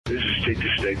state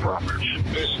to state profits.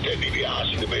 This is Ted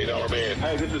DiBiase, the $1 million man.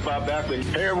 Hey, this is Bob Backlund.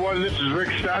 Hey, everyone, this is Rick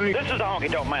Steiner. This is the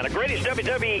Honky Tonk Man, the greatest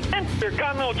WWE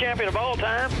Intercontinental Champion of all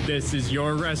time. This is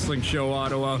your wrestling show,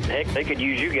 Ottawa. Heck, they could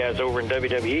use you guys over in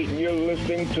WWE. You're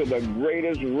listening to the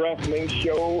greatest wrestling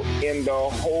show in the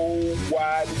whole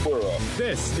wide world.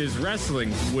 This is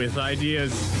Wrestling with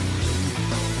Ideas.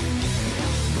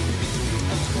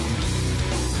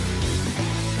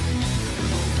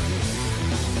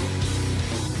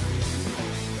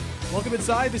 Welcome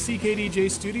inside the CKDJ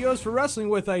studios for Wrestling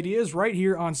with Ideas right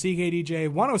here on CKDJ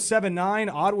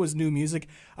 107.9, Ottawa's new music.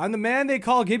 I'm the man they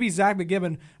call Gibby, Zach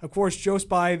McGibbon, of course, jokes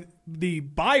by the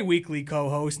bi-weekly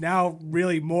co-host, now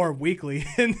really more weekly.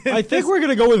 I think we're going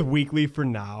to go with weekly for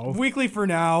now. Weekly for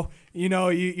now. You know,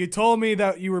 you told me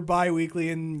that you were bi-weekly,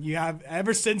 and you have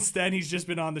ever since then. He's just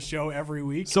been on the show every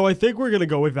week. So I think we're going to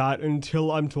go with that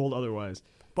until I'm told otherwise.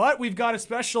 But we've got a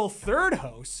special third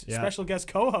host, special guest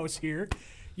co-host here.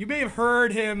 You may have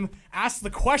heard him ask the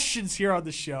questions here on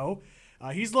the show.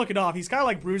 He's looking off. He's kind of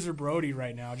like Bruiser Brody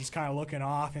right now, just kind of looking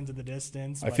off into the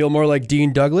distance. I feel more like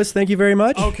Dean Douglas. Thank you very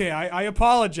much. Okay, I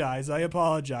apologize.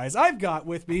 I've got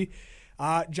with me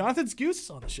Jonathan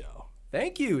Skuce on the show.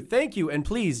 Thank you. And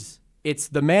please, it's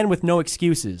the man with no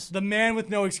excuses. The man with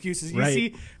no excuses. You Right.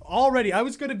 see, already I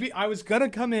was gonna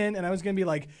come in and I was gonna be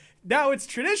like, now it's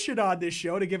tradition on this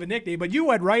show to give a nickname, but you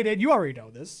went right in. You already know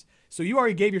this. So you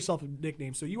already gave yourself a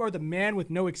nickname. So you are the man with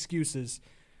no excuses,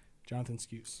 Jonathan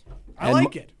Skuce. I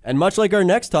like it. And much like our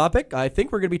next topic, I think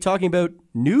we're going to be talking about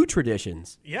new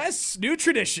traditions. Yes, new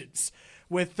traditions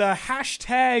with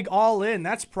hashtag All In.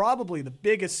 That's probably the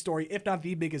biggest story, if not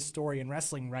the biggest story in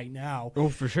wrestling right now. Oh,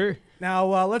 for sure.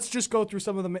 Now, let's just go through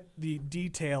some of the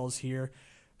details here.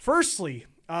 Firstly,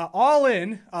 All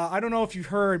In, I don't know if you've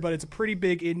heard, but it's a pretty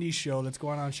big indie show that's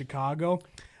going on in Chicago.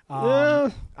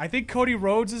 I think Cody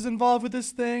Rhodes is involved with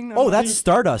this thing. Oh, that's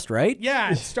Stardust, right?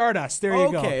 Yeah, it's Stardust. There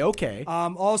you go. Okay.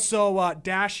 Also,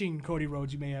 Dashing Cody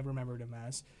Rhodes, you may have remembered him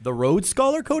as. The Rhodes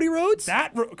Scholar, Cody Rhodes?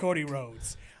 Cody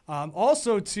Rhodes.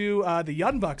 Also, the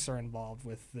Young Bucks are involved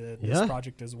with this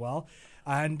project as well.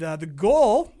 And the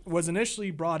goal was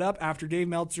initially brought up after Dave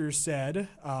Meltzer said,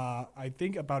 I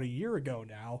think about a year ago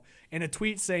now, in a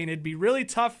tweet saying it'd be really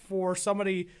tough for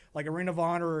somebody like a Ring of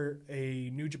Honor or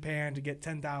a New Japan to get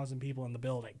 10,000 people in the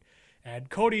building. And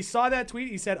Cody saw that tweet.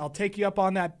 He said, I'll take you up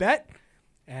on that bet.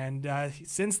 And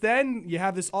since then, you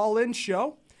have this All-In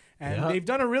show. And they've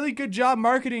done a really good job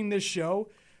marketing this show.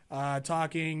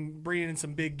 Bringing in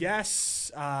some big guests.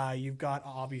 You've got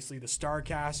obviously the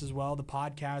StarCast as well, the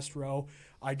podcast row.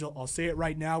 I'll say it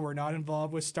right now. We're not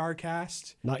involved with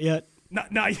StarCast. Not yet.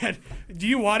 Not yet. Do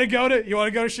you want to go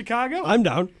to Chicago? I'm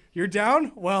down. You're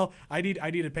down? Well, I need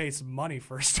to pay some money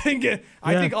first. I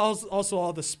think also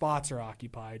all the spots are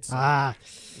occupied. So.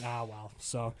 Well.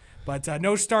 So, but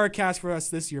no StarCast for us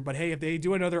this year. But hey, if they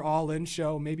do another All-In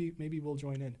show, maybe we'll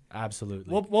join in.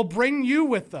 Absolutely. We'll bring you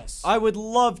with us. I would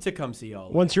love to come see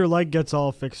All-In. Once your leg gets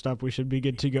all fixed up, we should be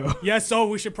good to go. Yes, so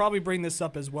we should probably bring this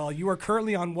up as well. You are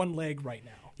currently on one leg right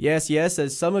now. Yes.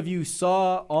 As some of you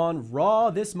saw on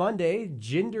Raw this Monday,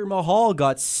 Jinder Mahal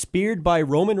got speared by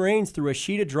Roman Reigns through a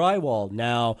sheet of drywall.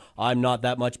 Now, I'm not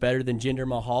that much better than Jinder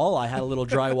Mahal. I had a little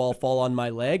drywall fall on my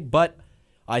leg, but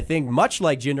I think much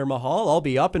like Jinder Mahal, I'll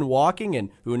be up and walking, and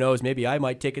who knows, maybe I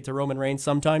might take it to Roman Reigns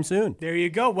sometime soon. There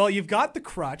you go. Well, you've got the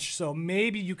crutch, so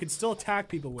maybe you could still attack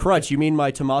people with Crutch, it. you mean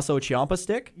my Tommaso Ciampa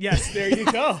stick? Yes, there you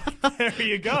go. There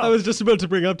you go. I was just about to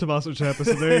bring up Tommaso Ciampa,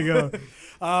 so there you go.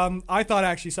 I thought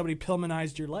actually somebody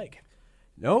Pillmanized your leg.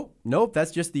 Nope.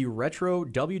 That's just the retro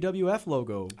WWF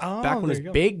logo. Back when it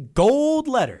was big gold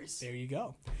letters. There you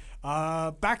go.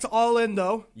 Back to All In,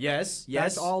 though. Yes.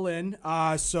 That's All In.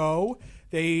 So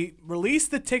they released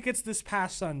the tickets this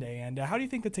past Sunday, and how do you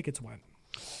think the tickets went?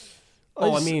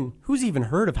 I mean, who's even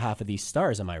heard of half of these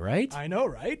stars, am I right? I know,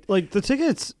 right? Like, the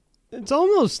tickets, it's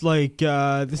almost like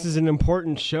this is an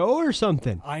important show or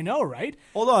something. I know, right?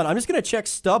 Hold on, I'm just going to check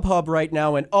StubHub right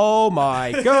now, and oh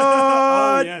my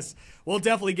God! Oh, yes. We'll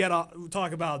definitely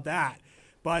talk about that.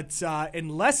 But in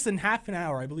less than half an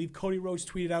hour, I believe Cody Rhodes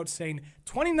tweeted out saying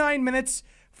 29 minutes,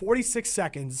 46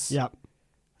 seconds. Yep.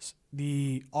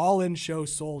 The All-In show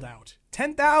sold out.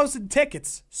 10,000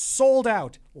 tickets sold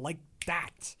out like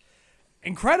that.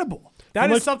 Incredible. That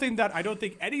is something that I don't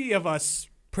think any of us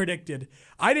predicted.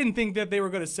 I didn't think that they were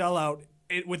going to sell out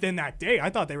within that day. I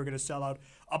thought they were going to sell out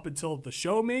up until the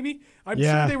show maybe. I'm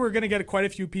sure they were going to get quite a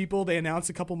few people. They announced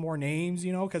a couple more names,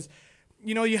 because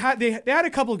you know, they had a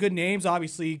couple of good names.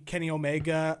 Obviously, Kenny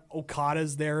Omega,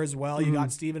 Okada's there as well. You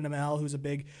got Stephen Amell, who's a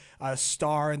big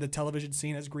star in the television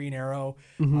scene as Green Arrow.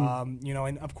 You know,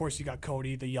 and of course you got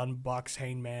Cody, the Young Bucks,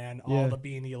 Hangman, all the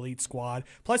being the elite squad.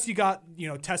 Plus you got, you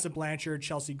know, Tessa Blanchard,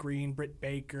 Chelsea Green, Britt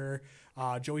Baker,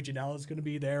 Joey Janela is going to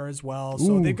be there as well.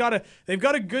 So they've got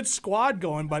a good squad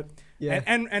going. But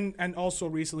and also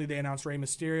recently they announced Rey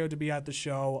Mysterio to be at the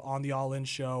show on the All In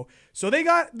show. So they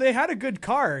had a good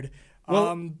card.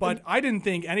 But I didn't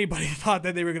think anybody thought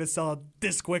that they were going to sell out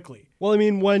this quickly. Well, I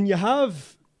mean, when you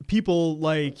have people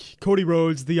like Cody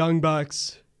Rhodes, the Young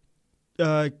Bucks,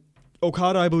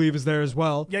 Okada, I believe, is there as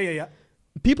well. Yeah.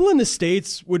 People in the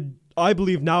States would, I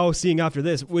believe now seeing after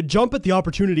this, would jump at the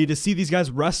opportunity to see these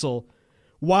guys wrestle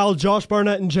while Josh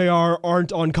Barnett and JR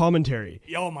aren't on commentary.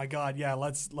 Oh my God, yeah.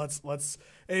 Let's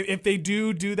if they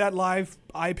do that live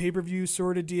pay-per-view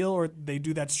sort of deal, or they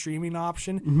do that streaming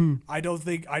option, I don't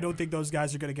think those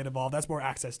guys are going to get involved. That's more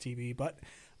Access TV, but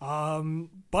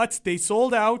they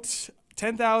sold out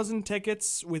 10,000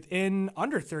 tickets within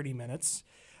under 30 minutes.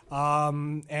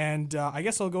 I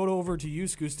guess I'll go over to you,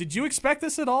 Skuce. Did you expect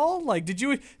this at all? Like, did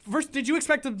you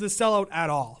expect them to sell out at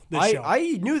all?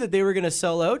 I knew that they were going to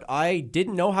sell out. I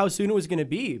didn't know how soon it was going to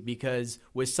be, because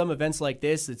with some events like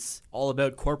this, it's all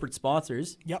about corporate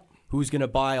sponsors. Yep. Who's going to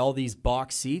buy all these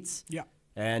box seats? Yep.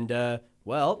 And,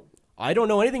 well, I don't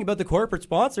know anything about the corporate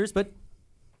sponsors, but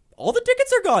all the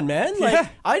tickets are gone, man. Like,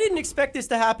 I didn't expect this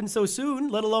to happen so soon,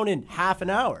 let alone in half an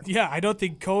hour. Yeah, I don't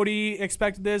think Cody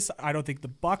expected this. I don't think the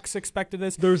Bucks expected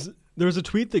this. There's a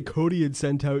tweet that Cody had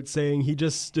sent out saying he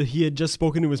had just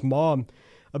spoken to his mom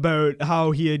about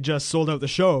how he had just sold out the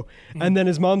show. And then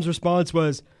his mom's response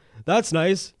was, "That's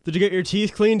nice. Did you get your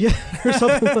teeth cleaned yet?" or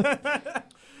something like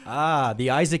that. The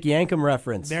Isaac Yankem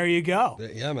reference. There you go.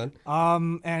 Yeah, man.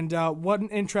 And one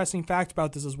interesting fact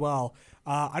about this as well.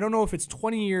 I don't know if it's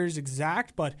 20 years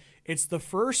exact, but it's the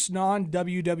first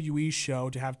non-WWE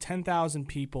show to have 10,000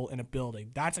 people in a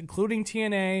building. That's including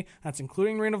TNA. That's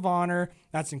including Ring of Honor.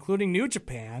 That's including New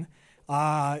Japan.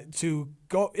 To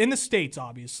go in the States,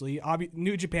 obviously.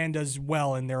 New Japan does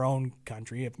well in their own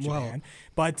country of Japan.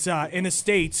 But in the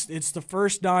States, it's the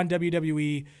first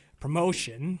non-WWE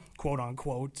promotion, quote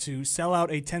unquote, to sell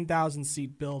out a 10,000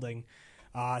 seat building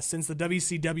since the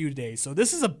WCW days. So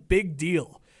this is a big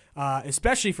deal,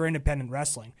 especially for independent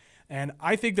wrestling. And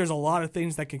I think there's a lot of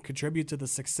things that can contribute to the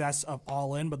success of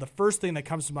All In, but the first thing that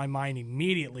comes to my mind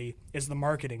immediately is the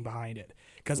marketing behind it.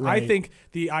 Because I think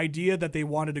the idea that they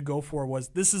wanted to go for was,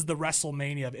 this is the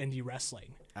WrestleMania of indie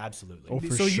wrestling. Absolutely. Oh,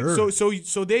 for sure.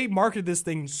 So they marketed this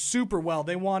thing super well.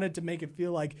 They wanted to make it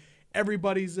feel like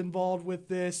everybody's involved with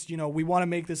this. You know, we want to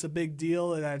make this a big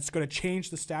deal and that it's going to change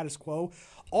the status quo.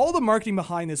 All the marketing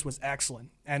behind this was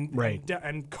excellent.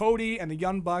 And Cody and the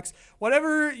Young Bucks,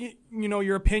 whatever you know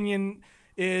your opinion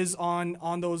is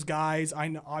on those guys. I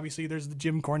know obviously there's the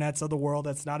Jim Cornettes of the world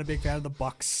that's not a big fan of the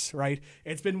Bucks, right?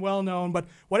 It's been well known, but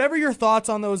whatever your thoughts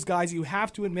on those guys, you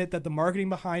have to admit that the marketing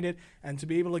behind it and to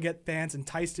be able to get fans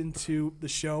enticed into the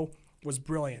show was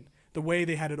brilliant. The way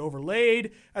they had it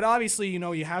overlaid, and obviously, you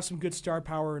know, you have some good star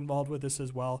power involved with this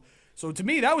as well. So to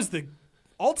me, that was the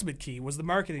ultimate key, was the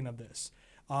marketing of this.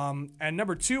 And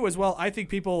number two as well, I think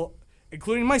people,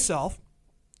 including myself,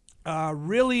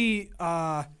 really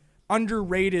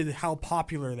underrated how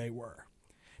popular they were.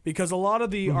 Because a lot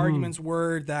of the arguments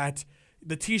were that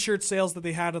the T-shirt sales that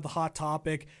they had at the Hot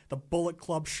Topic, the Bullet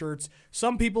Club shirts,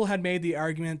 some people had made the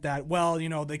argument that, well, you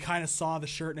know, they kind of saw the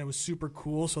shirt and it was super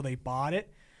cool, so they bought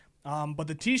it. But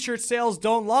the T-shirt sales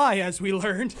don't lie, as we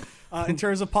learned, in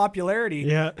terms of popularity.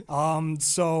 Yeah.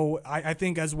 So I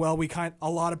think as well, a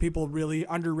lot of people really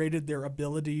underrated their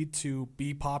ability to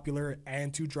be popular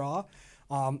and to draw.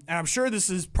 And I'm sure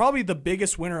this is probably the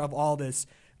biggest winner of all this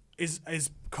is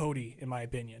Cody, in my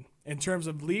opinion, in terms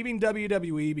of leaving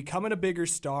WWE, becoming a bigger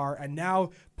star, and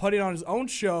now putting on his own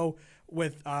show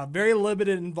with very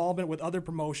limited involvement with other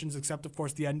promotions, except of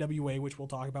course the NWA, which we'll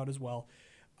talk about as well.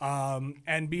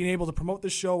 And being able to promote the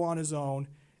show on his own,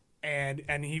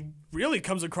 and he really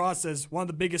comes across as one of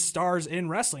the biggest stars in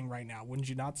wrestling right now, wouldn't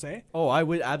you not say? Oh, I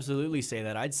would absolutely say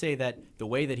that. I'd say that the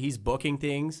way that he's booking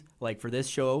things, like for this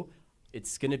show,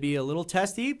 it's going to be a little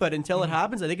testy, but until it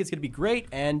happens, I think it's going to be great.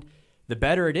 And the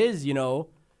better it is, you know,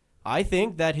 I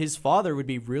think that his father would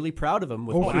be really proud of him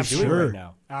with what he's doing right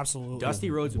now. Absolutely. Dusty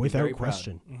Rhodes would be very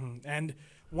proud. And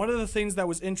one of the things that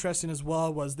was interesting as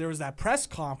well was there was that press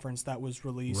conference that was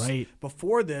released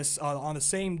before this. On the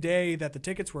same day that the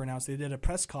tickets were announced, they did a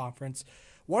press conference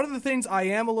One of the things I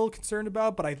am a little concerned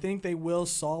about, but I think they will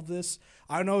solve this.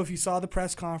 I don't know if you saw the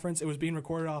press conference. It was being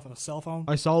recorded off of a cell phone.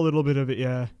 I saw a little bit of it,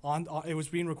 yeah. It was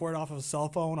being recorded off of a cell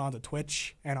phone onto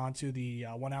Twitch and onto the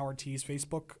 1 Hour Tease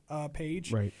Facebook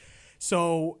page. Right.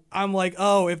 So I'm like,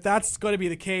 oh, if that's going to be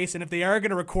the case, and if they are going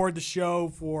to record the show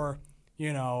for,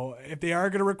 if they are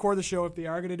going to record the show, if they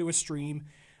are going to do a stream,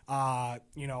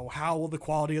 how will the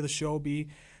quality of the show be?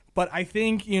 But I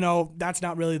think, that's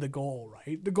not really the goal,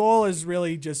 right? The goal is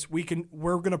really just we're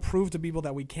going to prove to people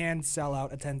that we can sell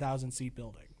out a 10,000 seat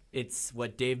building. It's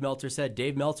what Dave Meltzer said.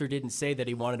 Dave Meltzer didn't say that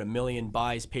he wanted 1 million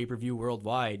buys pay-per-view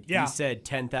worldwide. Yeah. He said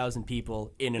 10,000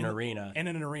 people in an arena. In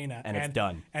an arena. And it's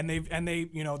done. And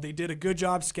they did a good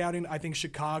job scouting. I think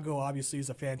Chicago obviously is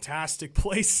a fantastic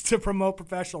place to promote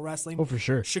professional wrestling. Oh, for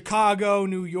sure. Chicago,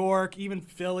 New York, even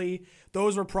Philly.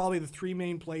 Those were probably the 3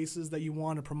 main places that you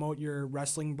want to promote your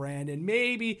wrestling brand. And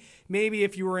maybe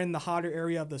if you were in the hotter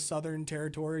area of the southern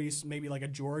territories, maybe like a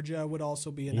Georgia would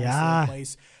also be a nice little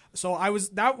place. So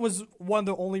that was one of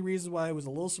the only reasons why I was a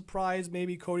little surprised.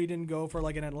 Maybe Cody didn't go for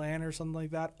like an Atlanta or something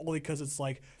like that, only because it's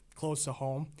like close to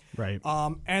home. Right.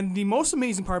 And the most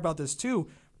amazing part about this too,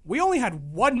 we only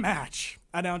had 1 match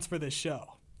announced for this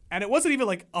show, and it wasn't even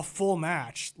like a full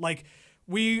match. Like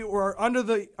we were under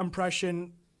the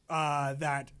impression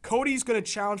that Cody's going to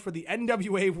challenge for the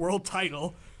NWA World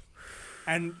Title.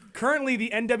 And currently,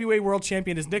 the NWA World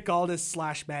Champion is Nick Aldis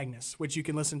 / Magnus, which you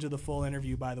can listen to the full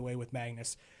interview, by the way, with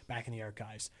Magnus back in the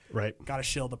archives. Right. Got to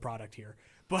shield the product here.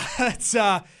 But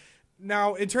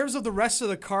now, in terms of the rest of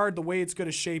the card, the way it's going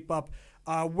to shape up,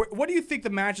 what do you think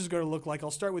the match is going to look like? I'll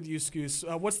start with you, Skuce.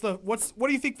 What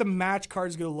do you think the match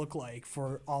card is going to look like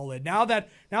for All In? Now that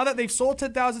they've sold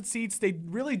 10,000 seats, they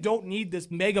really don't need this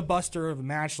mega buster of a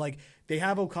match like they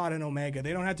have Okada and Omega.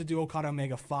 They don't have to do Okada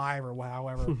Omega 5 or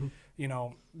however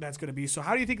that's going to be. So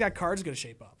how do you think that card's going to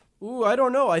shape up? Ooh, I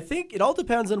don't know. I think it all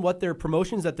depends on what their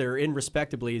promotions that they're in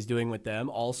respectively is doing with them.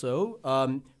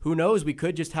 Also, who knows? We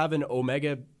could just have an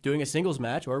Omega doing a singles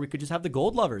match, or we could just have the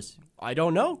Gold Lovers. I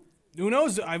don't know. Who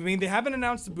knows? I mean, they haven't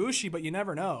announced Ibushi, but you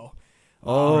never know.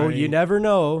 Oh, you never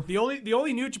know. The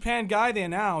only New Japan guy they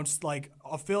announced, like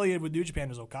affiliated with New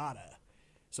Japan, is Okada.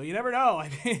 So you never know. I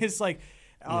mean, it's like,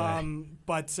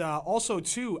 but also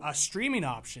too, streaming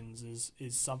options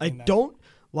is something.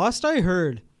 Last I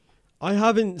heard, I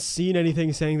haven't seen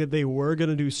anything saying that they were going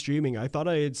to do streaming. I thought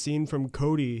I had seen from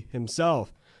Cody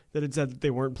himself that it said that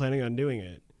they weren't planning on doing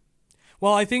it.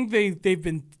 Well, I think they've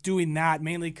been doing that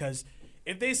mainly because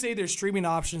if they say there's streaming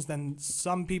options, then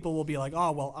some people will be like,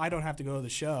 oh, well, I don't have to go to the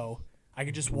show. I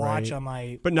could just watch on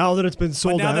my... But now that it's been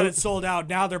sold out... Now that it's sold out,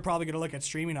 now they're probably going to look at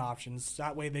streaming options.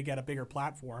 That way they get a bigger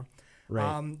platform.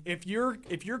 Right. If you're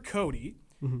Cody,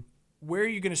 where are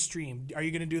you going to stream? Are you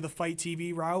going to do the Fight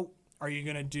TV route? Are you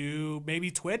going to do maybe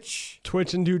Twitch?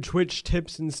 Twitch and do Twitch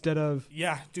tips instead of...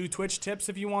 Yeah, do Twitch tips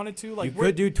if you wanted to. Like you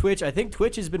could do Twitch. I think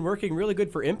Twitch has been working really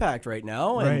good for Impact right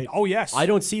now. Right. And oh, yes. I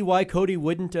don't see why Cody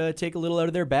wouldn't take a little out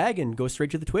of their bag and go straight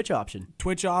to the Twitch option.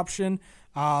 Twitch option,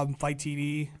 Fight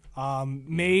TV.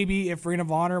 Maybe if Ring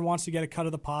of Honor wants to get a cut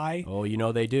of the pie. Oh,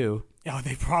 they do. Yeah,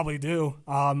 they probably do.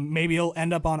 Maybe he'll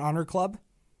end up on Honor Club.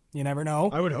 You never know.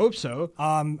 I would hope so.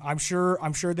 I'm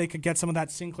sure they could get some of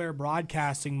that Sinclair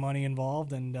Broadcasting money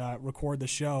involved and record the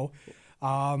show. There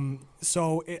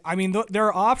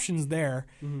are options there.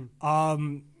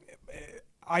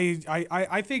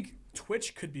 I think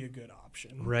Twitch could be a good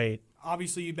option. Right.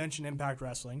 Obviously, you mentioned Impact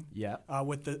Wrestling. Yeah.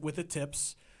 With the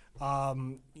tips.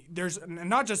 There's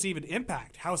not just even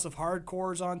Impact. House of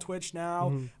Hardcore's on Twitch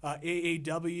now.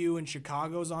 AAW in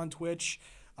Chicago's on Twitch.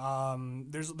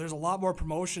 There's a lot more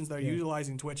promotions that are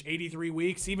utilizing Twitch. 83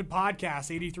 weeks, even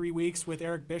podcasts. 83 weeks with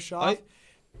Eric Bischoff.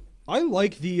 I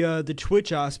like the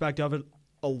Twitch aspect of it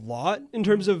a lot in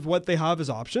terms of what they have as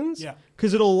options. Yeah,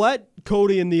 because it'll let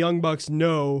Cody and the Young Bucks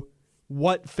know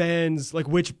what fans like,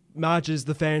 which matches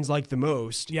the fans like the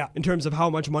most. Yeah, in terms of how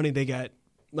much money they get,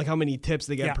 like how many tips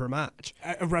they get per match.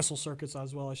 Wrestle Circuits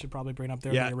as well. I should probably bring up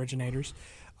there the originators.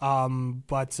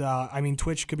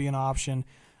 Twitch could be an option.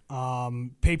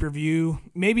 Pay-per-view,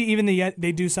 maybe even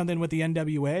they do something with the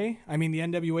NWA. I mean, the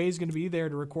NWA is going to be there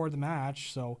to record the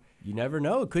match, so you never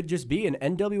know. It could just be an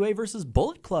NWA versus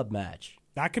Bullet Club match.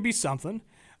 That could be something.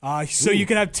 So you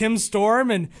could have Tim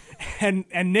Storm and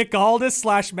Nick Aldis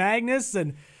 / Magnus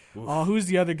and who's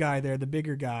the other guy there, the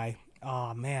bigger guy?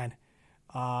 Oh man,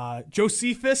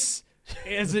 Josephus.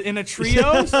 Is it in a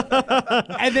trios?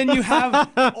 And then you have,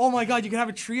 oh my God, you can have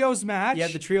a trios match. Yeah,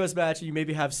 the trios match, and you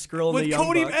maybe have Skrull and with the Young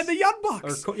Cody Bucks. and the Young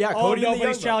Bucks. Cody and the Young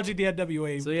Bucks. Challenging the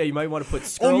NWA. So yeah, you might want to put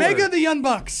Skrull Omega the Young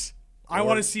Bucks. I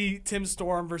want to see Tim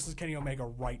Storm versus Kenny Omega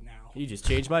right now. You just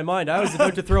changed my mind. I was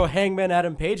about to throw Hangman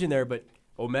Adam Page in there, but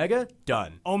Omega,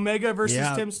 done. Omega versus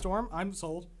Tim Storm, I'm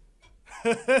sold.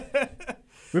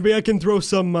 Maybe I can throw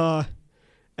some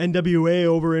NWA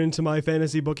over into my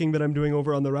fantasy booking that I'm doing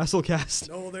over on the WrestleCast.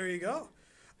 Oh, there you go.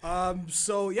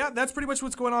 So, yeah, that's pretty much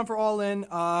what's going on for All In.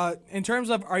 In terms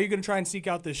of, are you going to try and seek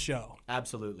out this show?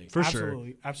 Absolutely. For sure.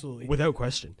 Absolutely. Absolutely. Without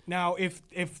question. Now,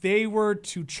 if they were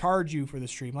to charge you for the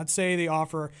stream, let's say they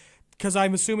offer, because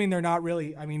I'm assuming they're not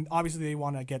really, I mean, obviously they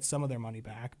want to get some of their money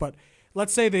back, but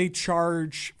let's say they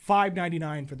charge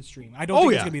 $5.99 for the stream. I don't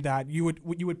think it's going to be that. You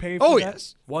would pay for that?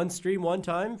 Yes. One stream, one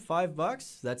time,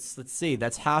 $5.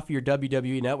 That's half your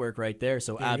WWE network right there.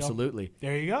 So absolutely.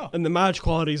 There you go. And the match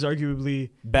quality is arguably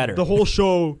better. The whole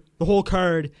show, the whole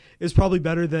card is probably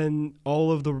better than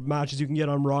all of the matches you can get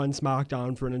on Raw and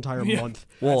SmackDown for an entire month.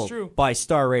 Well, that's true. By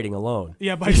star rating alone.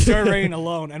 Yeah, by star rating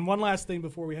alone. And one last thing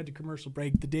before we head to commercial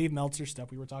break, the Dave Meltzer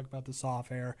stuff. We were talking about this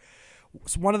off air.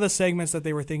 So one of the segments that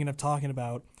they were thinking of talking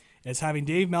about is having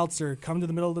Dave Meltzer come to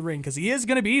the middle of the ring because he is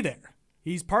going to be there.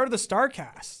 He's part of the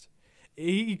StarCast.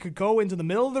 He could go into the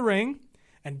middle of the ring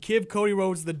and give Cody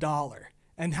Rhodes the $1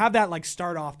 and have that like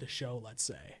start off the show, let's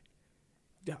say.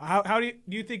 How do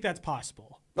you think that's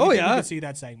possible? Do you think you could see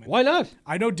that segment? Why not?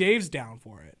 I know Dave's down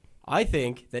for it. I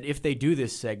think that if they do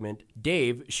this segment,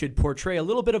 Dave should portray a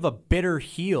little bit of a bitter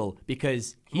heel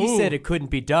because he said it couldn't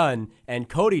be done and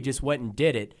Cody just went and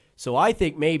did it. So I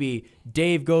think maybe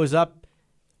Dave goes up,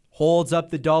 holds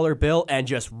up the $1 bill, and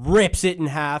just rips it in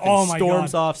half and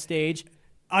storms off stage.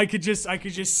 I could just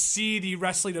see the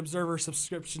Wrestling Observer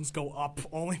subscriptions go up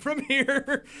only from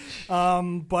here.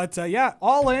 But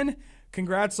All In.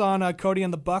 Congrats on Cody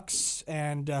and the Bucks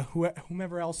and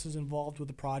whomever else is involved with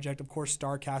the project. Of course,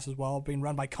 StarCast as well, being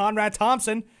run by Conrad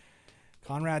Thompson.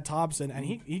 And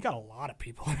he got a lot of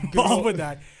people involved with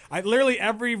that. Literally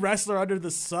every wrestler under the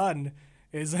sun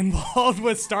is involved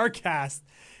with StarCast.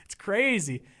 It's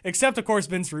crazy. Except, of course,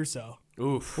 Vince Russo.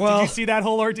 Oof. Did you see that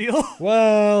whole ordeal?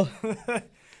 Well.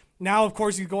 Now, of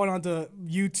course, he's going onto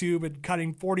YouTube and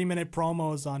cutting 40-minute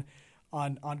promos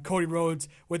on Cody Rhodes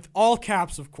with all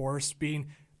caps, of course, being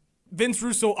Vince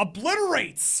Russo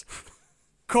obliterates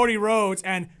Cody Rhodes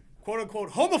and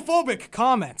quote-unquote homophobic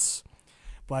comments.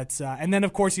 But and then,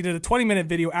 of course, he did a 20-minute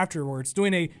video afterwards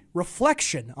doing a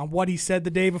reflection on what he said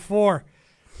the day before.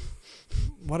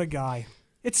 What a guy.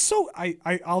 It's so,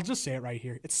 I'll just say it right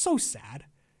here. It's so sad.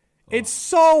 It's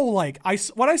so, like,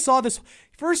 when I saw this,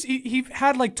 first he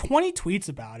had like 20 tweets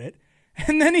about it,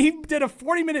 and then he did a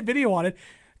 40-minute video on it.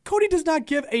 Cody does not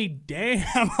give a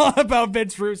damn about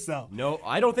Vince Russo. No,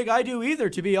 I don't think I do either,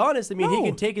 to be honest. I mean, he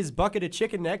can take his bucket of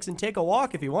chicken necks and take a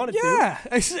walk if he wanted to. Yeah,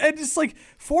 and it's like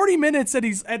 40 minutes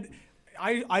that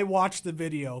I watched the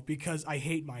video because I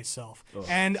hate myself. Ugh.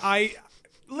 And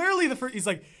literally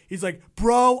he's like,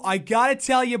 bro, I gotta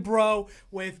tell you, bro,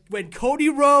 when Cody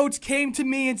Rhodes came to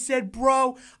me and said,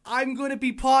 bro, I'm gonna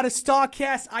be part of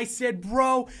StarCast, I said,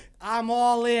 bro, I'm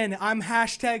all in. I'm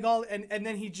hashtag all, and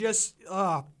then he just,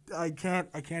 I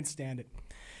can't stand it.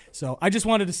 So I just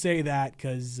wanted to say that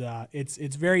because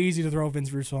it's very easy to throw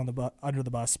Vince Russo under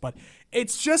the bus, but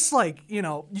it's just like,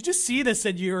 you just see this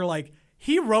and you're like,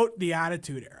 he wrote the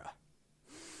Attitude Era.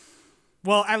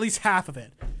 Well, at least half of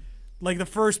it. Like the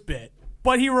first bit,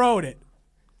 but he wrote it.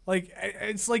 Like,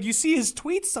 it's like you see his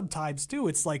tweets sometimes too.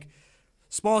 It's like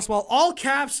small, all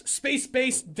caps,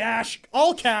 space, dash,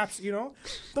 all caps, The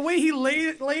way he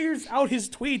layers out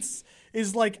his tweets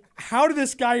is like, how did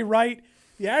this guy write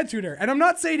the Attitude Era? And I'm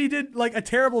not saying he did like a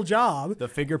terrible job. The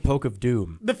finger poke of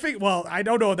doom. Well, I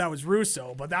don't know if that was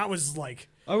Russo, but that was like.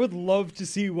 I would love to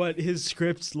see what his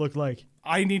scripts look like.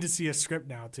 I need to see a script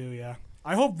now too, yeah.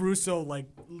 I hope Russo like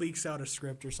leaks out a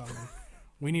script or something.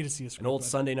 We need to see a script. An old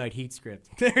Sunday Night Heat script.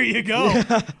 There you go.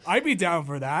 Yeah. I'd be down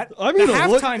for that. I'm the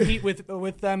halftime heat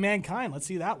with Mankind. Let's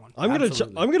see that one. I'm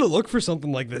gonna look for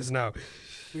something like this now.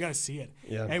 We gotta see it.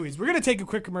 Yeah. Anyways, we're gonna take a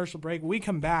quick commercial break. When we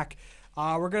come back,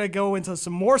 we're gonna go into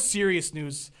some more serious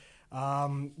news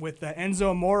with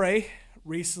Enzo Amore.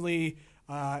 Recently,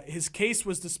 his case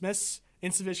was dismissed.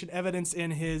 Insufficient evidence in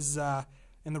his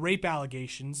in the rape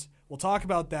allegations. We'll talk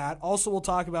about that. Also, we'll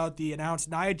talk about the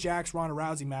announced Nia Jax Ronda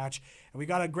Rousey match. And we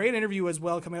got a great interview as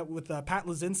well coming up with Pat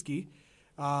Lozinski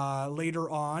later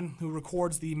on, who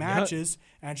records the matches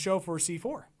and show for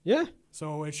C4. Yeah.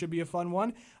 So it should be a fun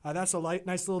one. That's a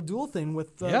nice little dual thing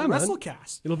with the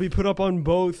WrestleCast. It'll be put up on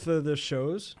both the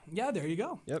shows. Yeah, there you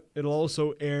go. Yep. It'll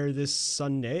also air this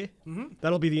Sunday. Mm-hmm.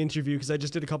 That'll be the interview because I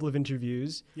just did a couple of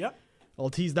interviews. Yep. I'll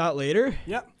tease that later.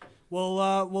 Yep.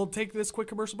 We'll take this quick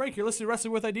commercial break. You're listening to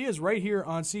Wrestling with Ideas right here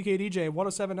on CKDJ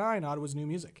 107.9, Ottawa's new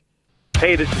music.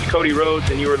 Hey, this is Cody Rhodes,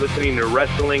 and you are listening to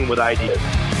Wrestling with Ideas.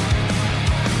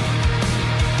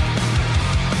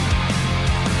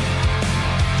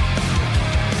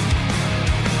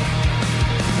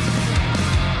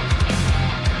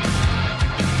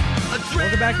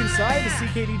 back inside the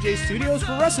CKDJ studios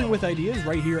for Wrestling with Ideas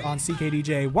right here on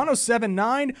CKDJ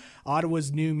 107.9,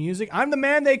 Ottawa's new music. I'm the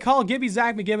man they call Gibby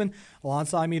Zach McGibbon.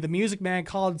 Alongside me, the music man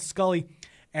Colin Scully,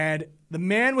 and the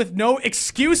man with no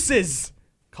excuses,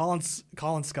 Colin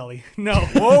Scully. No.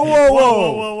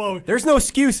 Whoa. There's no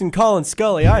Skuce in Colin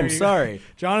Scully. I'm sorry.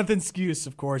 Jonathan Skuce,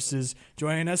 of course, is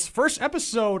joining us. First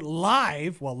episode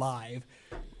live. We're live,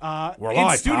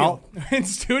 pal. In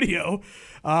studio.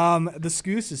 The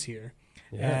Skuce is here.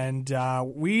 Yeah. And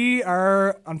we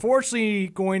are unfortunately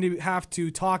going to have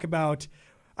to talk about,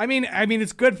 I mean,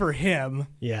 it's good for him.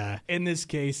 Yeah. In this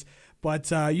case. But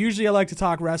usually I like to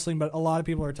talk wrestling, but a lot of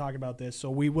people are talking about this, so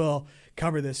we will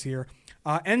cover this here.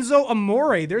 Enzo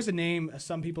Amore, there's a name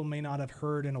some people may not have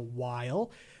heard in a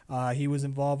while. He was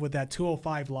involved with that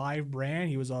 205 Live brand.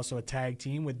 He was also a tag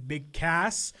team with Big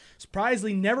Cass.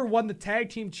 Surprisingly, never won the tag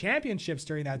team championships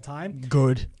during that time.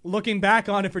 Good. Looking back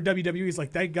on it for WWE, he's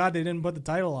like, thank God they didn't put the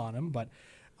title on him. But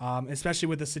especially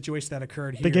with the situation that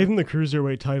occurred here. They gave him the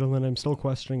Cruiserweight title, and I'm still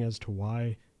questioning as to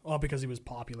why. Well, because he was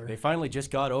popular. They finally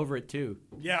just got over it, too.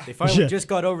 Yeah. They finally just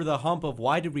got over the hump of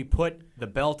why did we put the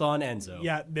belt on Enzo?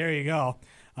 Yeah, there you go.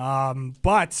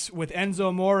 But with Enzo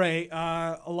Amore,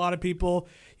 a lot of people,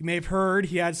 you may have heard,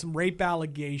 he had some rape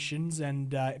allegations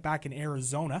and back in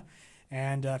Arizona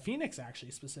and Phoenix, actually,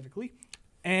 specifically.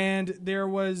 And there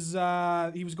was,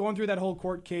 he was going through that whole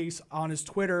court case on his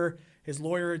Twitter. His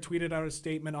lawyer had tweeted out a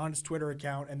statement on his Twitter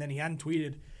account, and then he hadn't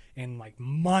tweeted in like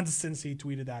months since he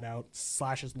tweeted that out, /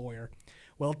 his lawyer.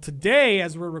 Well, today,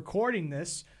 as we're recording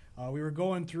this, we were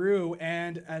going through,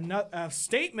 and a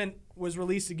statement was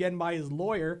released again by his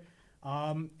lawyer,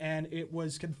 and it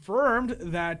was confirmed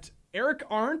that Eric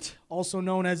Arndt, also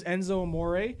known as Enzo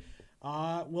Amore,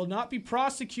 will not be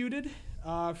prosecuted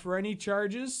for any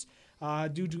charges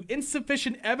due to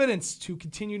insufficient evidence to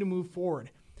continue to move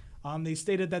forward. They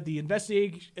stated that the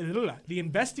investigation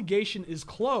is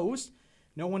closed.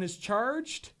 No one is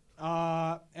charged,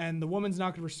 and the woman's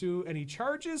not going to pursue any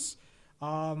charges.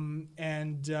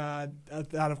 That,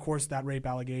 of course, that rape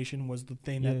allegation was the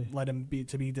thing that led him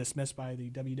to be dismissed by the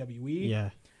WWE. Yeah.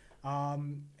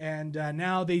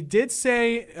 Now they did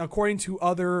say, according to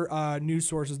other news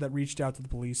sources that reached out to the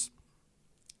police,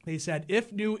 they said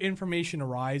if new information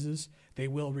arises, they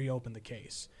will reopen the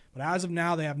case. But as of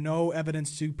now, they have no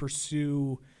evidence to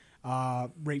pursue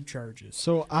rape charges.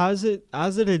 So as it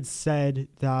had said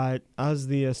that, as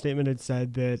the statement had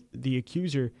said that the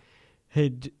accuser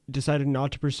had decided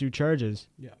not to pursue charges.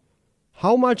 Yeah.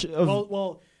 How much of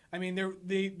well, I mean,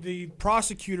 the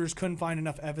prosecutors couldn't find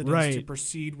enough evidence to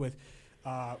proceed with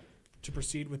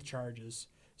charges.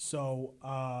 So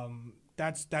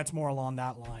that's more along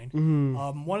that line.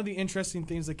 Mm-hmm. One of the interesting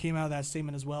things that came out of that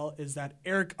statement as well is that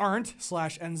Eric Arndt /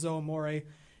 Enzo Amore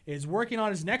is working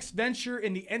on his next venture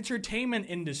in the entertainment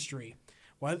industry.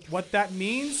 What that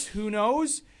means, who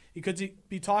knows? He could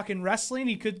be talking wrestling.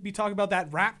 He could be talking about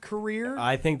that rap career.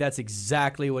 I think that's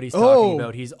exactly what he's talking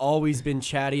about. He's always been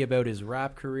chatty about his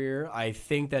rap career. I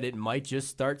think that it might just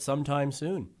start sometime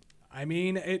soon. I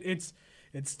mean, it's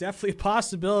definitely a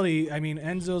possibility. I mean,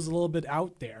 Enzo's a little bit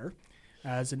out there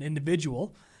as an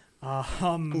individual.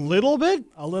 A little bit?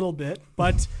 A little bit.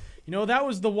 But, you know, that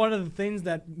was one of the things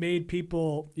that made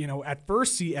people, you know, at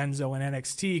first see Enzo in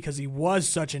NXT because he was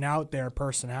such an out there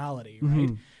personality, right?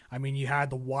 Mm-hmm. I mean, you had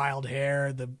the wild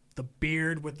hair, the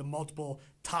beard with the multiple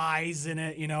ties in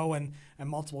it, you know, and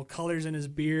multiple colors in his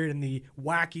beard and the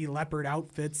wacky leopard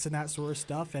outfits and that sort of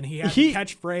stuff. And he had the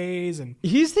catchphrase. And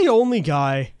he's the only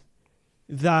guy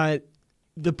that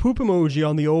the poop emoji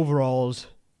on the overalls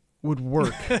would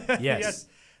work. Yes.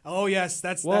 Oh, yes.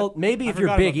 Maybe if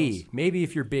you're Big E. Maybe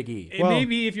if you're Big E.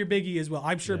 Maybe if you're Big E as well.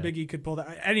 I'm sure Big E could pull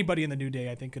that. Anybody in the New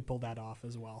Day, I think, could pull that off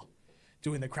as well.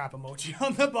 Doing the crap emoji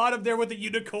on the bottom there with the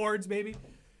unicorns, maybe.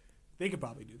 They could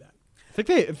probably do that.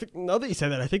 Now that you say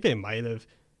that, I think they might have.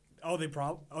 Oh, did they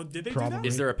probably. do that?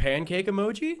 Is there a pancake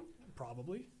emoji?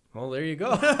 Probably. Well, there you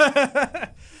go.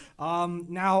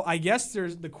 Now, I guess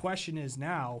the question is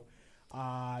now,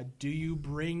 do you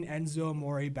bring Enzo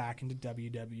Amore back into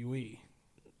WWE?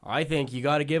 I think you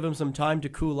got to give him some time to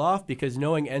cool off because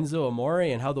knowing Enzo Amore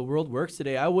and how the world works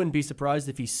today, I wouldn't be surprised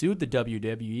if he sued the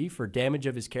WWE for damage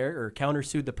of his character, or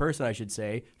countersued the person, I should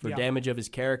say, for damage of his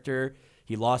character.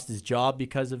 He lost his job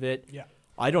because of it. Yeah.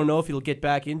 I don't know if he'll get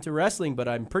back into wrestling, but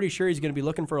I'm pretty sure he's going to be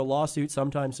looking for a lawsuit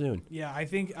sometime soon. Yeah, I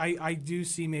think I do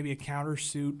see maybe a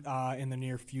countersuit in the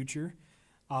near future.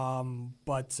 I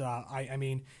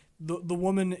mean, the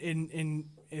woman in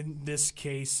this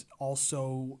case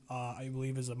also, I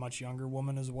believe, is a much younger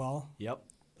woman as well. Yep.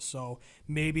 So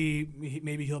maybe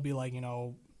he'll be like, you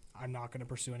know, I'm not going to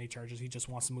pursue any charges. He just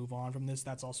wants to move on from this.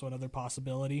 That's also another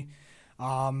possibility.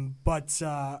 But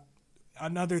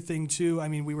another thing too, I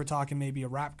mean, we were talking maybe a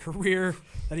rap career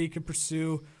that he could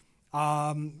pursue.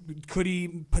 Could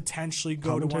he potentially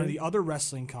go to one of the other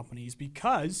wrestling companies?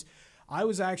 Because I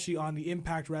was actually on the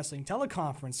Impact Wrestling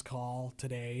teleconference call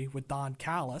today with Don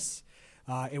Callis.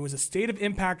 It was a State of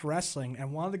Impact Wrestling,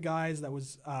 and one of the guys that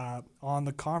was on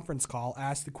the conference call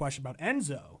asked the question about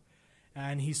Enzo,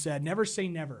 and he said, never say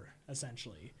never,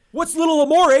 essentially. What's Little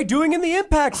Amore doing in the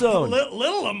Impact Zone?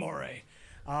 Little Amore.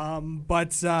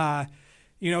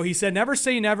 He said never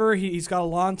say never. He's got a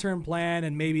long-term plan,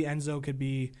 and maybe Enzo could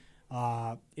be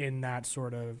in that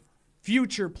sort of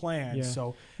future plan. Yeah.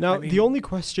 So now, the only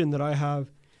question that I have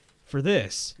for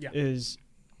this Yeah. is,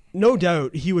 no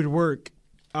doubt he would work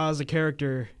as a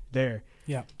character there.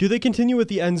 Yeah. Do they continue with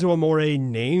the Enzo Amore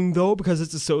name, though, because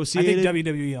it's I associated? think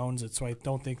WWE owns it, so I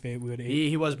don't think they would.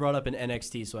 He was brought up in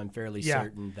NXT, so I'm fairly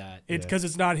certain that it's because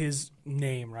it's not his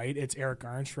name, right? It's Eric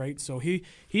Arndt, right? So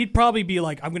he'd probably be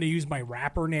like, I'm going to use my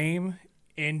rapper name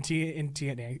in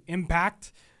TNA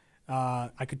Impact.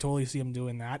 I could totally see him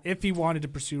doing that if he wanted to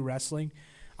pursue wrestling.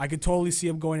 I could totally see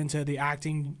him going into the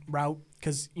acting route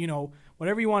because,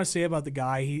 whatever you want to say about the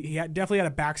guy, he definitely had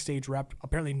a backstage rep.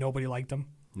 Apparently nobody liked him.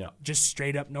 No. Just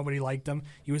straight up, nobody liked him.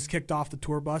 He was kicked off the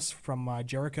tour bus from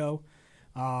Jericho.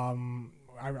 I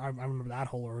remember that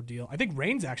whole ordeal. I think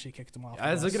Reigns actually kicked him off.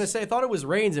 I was going to say, I thought it was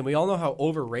Reigns, and we all know how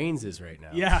over Reigns is right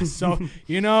now. Yeah, so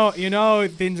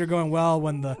things are going well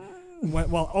when the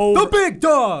big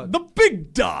dog. The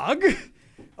big dog.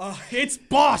 It's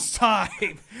boss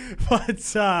time. But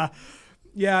it's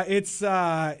you're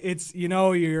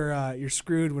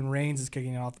screwed when Reigns is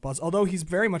kicking it off the bus. Although he's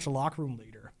very much a locker room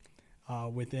leader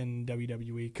within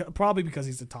WWE, probably because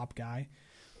he's the top guy.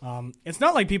 It's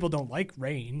not like people don't like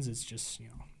Reigns. It's just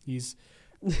he's.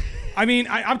 I mean,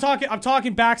 I'm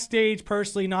talking backstage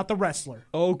personally, not the wrestler.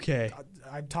 Okay.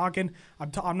 I'm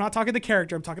not talking the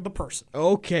character. I'm talking the person.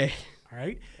 Okay. All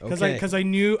right. Okay. Because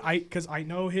I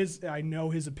know his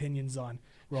opinions on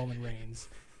Roman Reigns,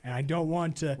 and I don't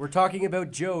want to. We're talking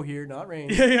about Joe here, not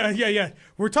Reigns. Yeah.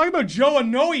 We're talking about Joe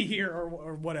Anoa'i here,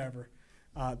 or whatever.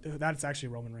 That's actually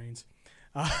Roman Reigns.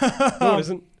 No, it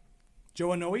isn't. Joe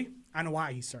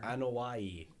Anoa'i, sorry.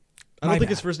 Anoa'i. I don't think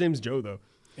his first name's Joe, though.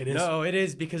 It is. No, it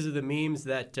is because of the memes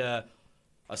that a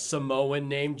Samoan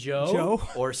named Joe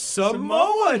or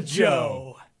Samoa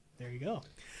Joe. There you go.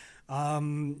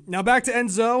 Now back to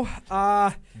Enzo.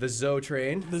 The Zoe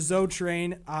train. The Zoe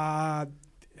train.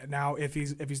 Now if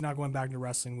he's not going back to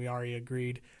wrestling, we already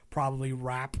agreed. Probably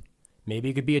rap. Maybe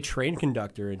he could be a train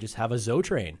conductor and just have a Zoe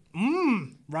train.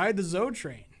 Ride the Zoe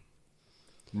train.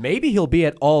 Maybe he'll be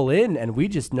at All In and we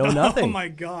just know nothing. Oh my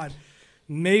God.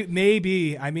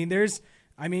 Maybe. I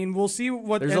mean, we'll see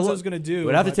what Enzo's going to do.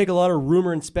 We'd have to take a lot of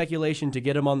rumor and speculation to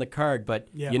get him on the card, but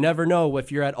you never know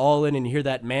if you're at All In and you hear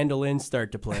that mandolin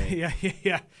start to play.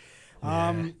 Yeah.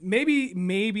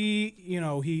 Maybe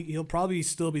he'll probably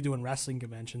still be doing wrestling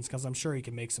conventions because I'm sure he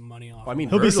can make some money off. I mean,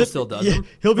 Virgil still does them.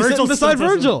 He'll be sitting beside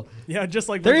Virgil. Yeah, just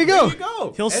like there you go. There you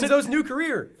go. He'll Enzo's new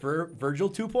career for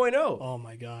Virgil 2.0. Oh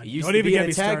my God! He used to be in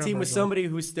a tag team with somebody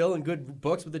who's still in good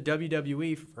books with the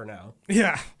WWE for now.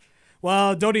 Yeah.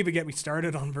 Well, don't even get me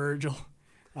started on Virgil.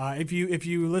 If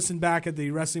you listen back at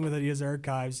the Wrestling with Ideas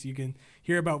archives, you can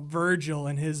hear about Virgil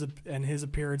and his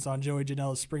appearance on Joey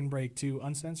Janela's Spring Break 2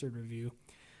 Uncensored review.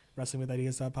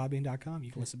 WrestlingWithIdeas.podbean.com.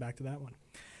 You can listen back to that one.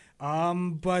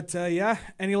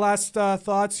 Any last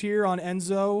thoughts here on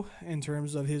Enzo in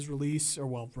terms of his release,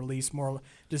 more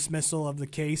dismissal of the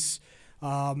case,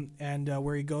 and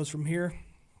where he goes from here?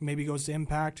 Maybe he goes to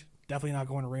Impact. Definitely not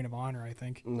going to Ring of Honor, I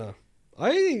think. No.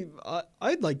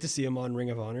 I'd like to see him on Ring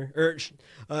of Honor or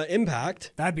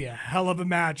Impact. That'd be a hell of a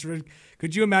match.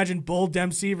 Could you imagine Bull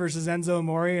Dempsey versus Enzo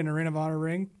Amore in a Ring of Honor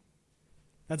ring?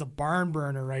 That's a barn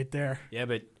burner right there. Yeah,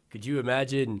 but could you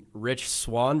imagine Rich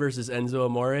Swann versus Enzo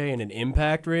Amore in an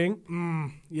Impact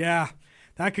ring? Yeah,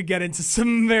 that could get into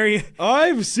some very.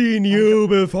 I've seen you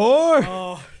before.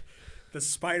 Oh, the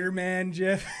Spider-Man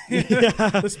GIF,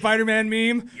 the Spider-Man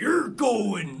meme. You're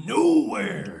going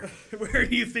nowhere. Where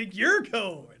do you think you're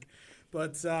going?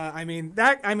 But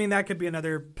that could be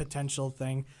another potential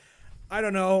thing. I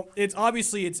don't know. It's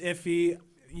iffy.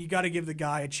 You got to give the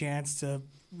guy a chance to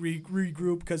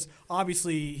regroup because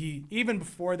obviously even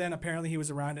before then apparently he was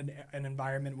around an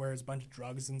environment where there's a bunch of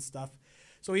drugs and stuff.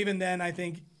 So even then, I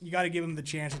think you got to give him the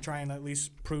chance to try and at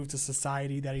least prove to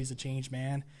society that he's a changed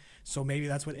man. So maybe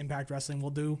that's what Impact Wrestling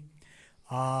will do.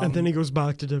 And then he goes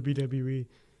back to WWE.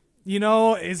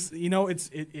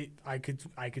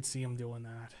 I could see him doing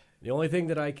that. The only thing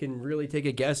that I can really take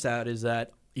a guess at is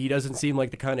that He doesn't seem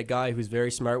like the kind of guy who's very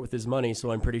smart with his money,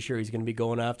 so I'm pretty sure he's going to be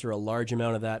going after a large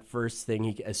amount of that first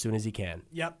thing as soon as he can.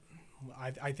 Yep.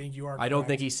 I think you are correct. I don't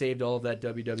think he saved all of that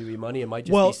WWE money. It might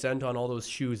just be sent on all those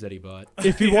shoes that he bought.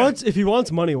 If he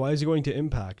wants money, why is he going to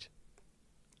Impact?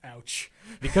 Ouch.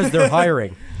 Because they're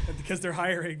hiring. Because they're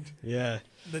hiring. Yeah.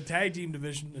 The tag team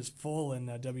division is full in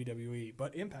WWE,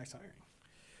 but Impact's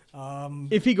hiring.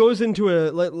 If he goes into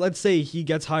let's say he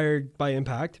gets hired by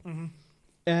Impact,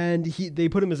 and they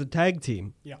put him as a tag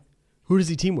team. Yeah. Who does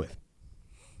he team with?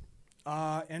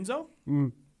 Enzo?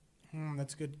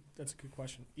 That's good. That's a good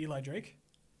question. Eli Drake?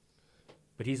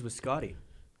 But he's with Scotty,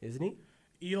 isn't he?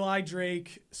 Eli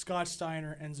Drake, Scott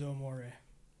Steiner, Enzo Amore.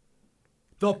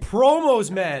 The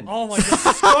promos, man. Oh my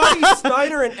God. Scotty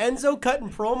Steiner and Enzo cutting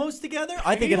promos together?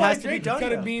 I think it has to be done.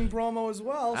 Cut a mean promo as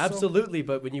well. Absolutely,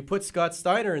 but when you put Scott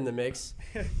Steiner in the mix,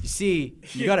 you see,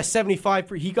 you got a 75.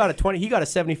 He got a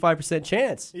 75%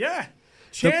 chance. Yeah.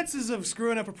 Chances of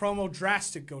screwing up a promo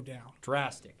go down.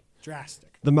 Drastic.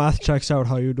 The math checks out.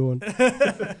 How you doing?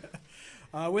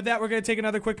 With that, we're going to take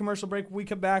another quick commercial break. When we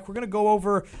come back, we're going to go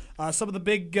over some of the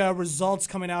big results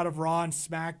coming out of Raw and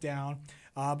SmackDown.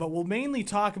 But we'll mainly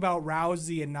talk about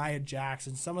Rousey and Nia Jax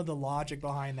and some of the logic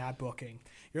behind that booking.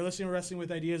 You're listening to Wrestling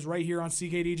with Ideas right here on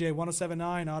CKDJ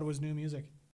 107.9, Ottawa's new music.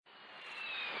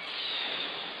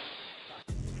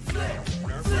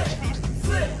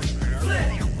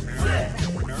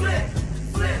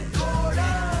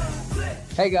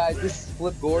 Hey guys, this is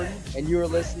Flip Gordon, and you are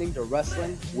listening to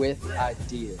Wrestling with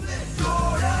Ideas.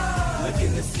 Look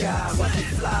in the sky, watch you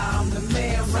fly, I'm the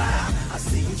man ride. I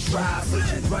see you try,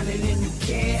 but you're running and you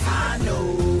can't, I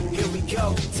know. Here we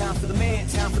go, time for the man,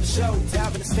 time for the show.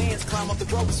 Dive in the stands, climb up the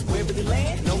ropes, wherever they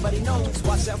land, nobody knows.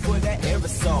 Watch out for that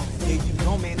aerosol. Here you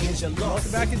go, man, here's your loss.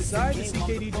 Welcome back inside the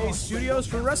CKDJ studios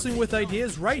for Wrestling with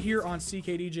Ideas right here on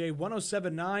CKDJ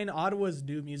 107.9, Ottawa's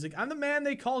new music. I'm the man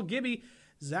they call Gibby,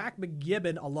 Zach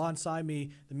McGibbon, alongside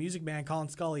me, the music man Colin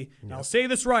Scully. And I'll say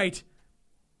this right,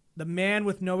 the man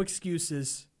with no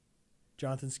excuses,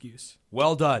 Jonathan Skuce.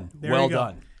 Well done. Well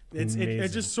done. It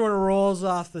just sort of rolls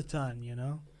off the tongue, you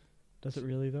know? Does it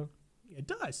really, though? It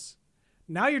does.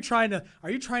 Now are you trying to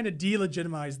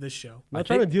delegitimize this show? I'm not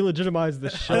trying to delegitimize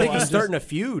this show. I think he's starting a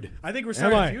feud. I think we're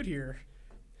starting a feud here.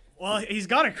 Well, he's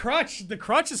got a crutch. The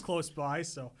crutch is close by,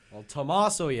 so. Well,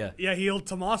 Tommaso, yeah. Yeah, he'll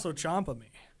Tommaso Ciampa me.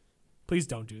 Please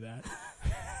don't do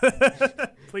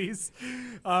that. Please.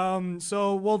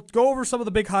 So we'll go over some of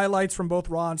the big highlights from both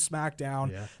Raw and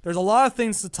SmackDown. Yeah. There's a lot of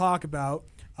things to talk about.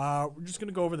 We're just going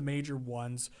to go over the major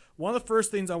ones. One of the first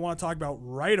things I want to talk about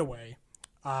right away,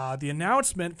 the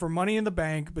announcement for Money in the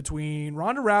Bank between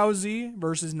Ronda Rousey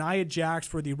versus Nia Jax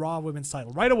for the Raw Women's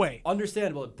title. Right away.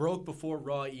 Understandable. It broke before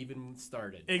Raw even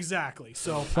started. Exactly.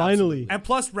 So finally. And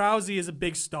plus, Rousey is a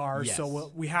big star,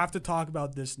 so we have to talk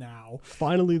about this now.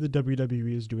 Finally, the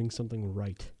WWE is doing something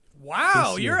right.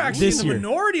 Wow, you're actually in the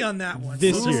minority on that one.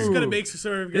 This year. This is going to make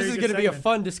sort of This is going to be a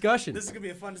fun discussion. This is going to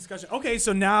be a fun discussion. Okay,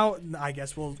 so now I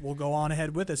guess we'll go on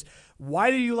ahead with this.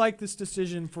 Why do you like this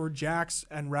decision for Jax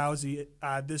and Rousey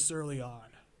this early on?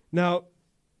 Now,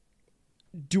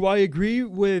 do I agree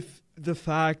with the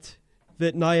fact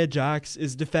that Nia Jax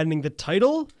is defending the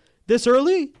title this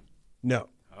early? No.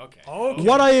 Okay.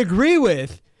 What I agree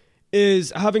with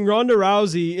is having Ronda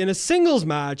Rousey in a singles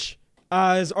match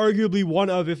as arguably one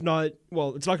of, if not,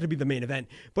 well, it's not going to be the main event,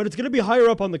 but it's going to be higher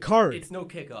up on the card. It's no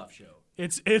kickoff show.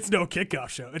 It's no kickoff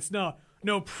show. It's no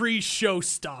pre-show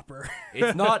stopper.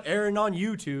 It's not airing on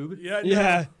YouTube.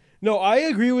 Yeah. No, I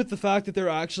agree with the fact that they're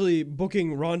actually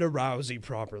booking Ronda Rousey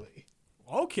properly.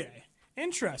 Okay.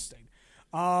 Interesting.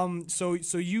 So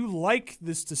you like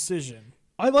this decision?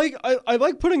 I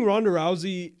like putting Ronda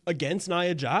Rousey against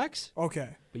Nia Jax.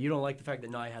 Okay. But you don't like the fact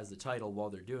that Nia has the title while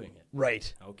they're doing it.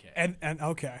 Right. Okay. And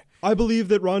okay. I believe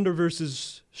that Ronda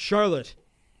versus Charlotte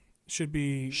should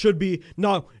be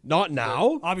not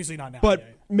now. Obviously not now. But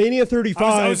Mania 35.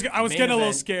 I was getting a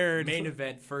little scared. Main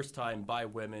event, first time by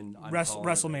women.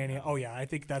 WrestleMania. Oh yeah, I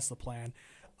think that's the plan.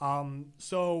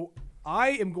 So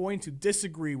I am going to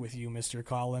disagree with you, Mr.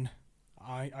 Colin.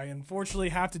 I unfortunately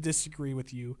have to disagree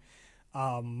with you.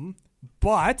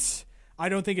 But I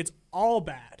don't think it's all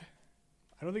bad.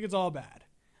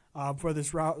 For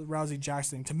this Rousey Jax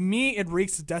thing. To me, it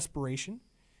reeks of desperation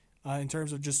in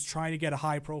terms of just trying to get a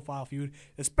high-profile feud,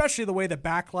 especially the way the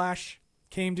Backlash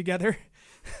came together.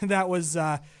 That was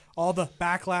all the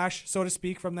backlash, so to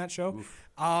speak, from that show.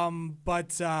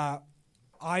 But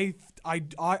I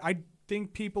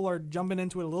think people are jumping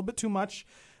into it a little bit too much.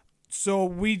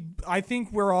 So I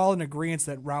think we're all in agreement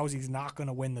that Rousey's not going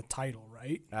to win the title,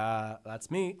 right?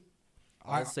 That's me.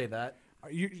 I'll say that.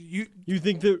 You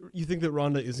think that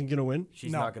Ronda isn't gonna win?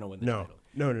 She's not gonna win the title.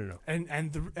 No.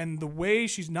 And the way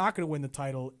she's not going to win the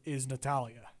title is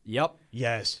Natalya. Yep.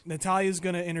 Yes. Natalya's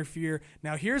going to interfere.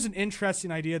 Now, here's an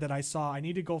interesting idea that I saw. I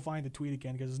need to go find the tweet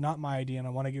again because it's not my idea, and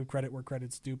I want to give credit where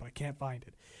credit's due, but I can't find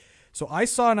it. So I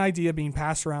saw an idea being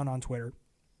passed around on Twitter,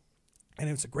 and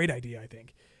it's a great idea, I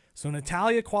think. So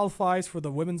Natalya qualifies for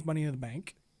the Women's Money in the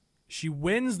Bank. She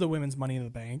wins the Women's Money in the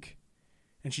Bank,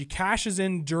 and she cashes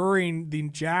in during the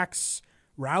Jax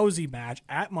Rousey match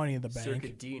at Money in the Bank. Circa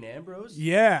Dean Ambrose?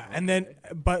 Yeah, okay. And then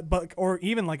but or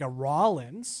even like a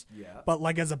Rollins. Yeah. But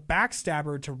like as a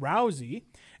backstabber to Rousey,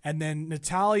 and then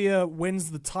Natalya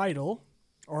wins the title,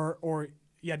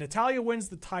 Natalya wins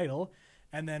the title,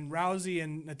 and then Rousey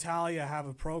and Natalya have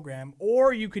a program.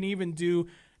 Or you can even do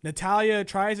Natalya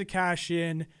tries to cash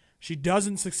in, she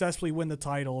doesn't successfully win the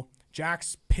title,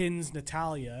 Jax pins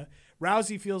Natalya,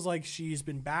 Rousey feels like she's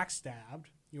been backstabbed.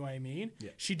 You know what I mean? Yeah.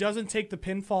 She doesn't take the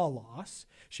pinfall loss.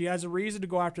 She has a reason to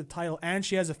go after the title, and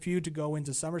she has a feud to go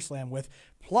into SummerSlam with.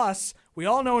 Plus, we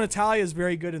all know Natalya is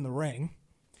very good in the ring.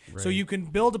 Right. So you can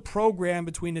build a program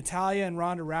between Natalya and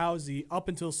Ronda Rousey up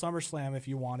until SummerSlam if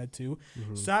you wanted to.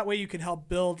 Mm-hmm. So that way you can help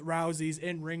build Rousey's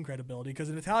in-ring credibility, because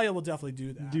Natalya will definitely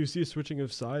do that. Do you see a switching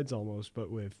of sides almost, but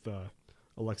with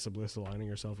Alexa Bliss aligning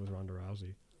herself with Ronda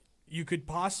Rousey? You could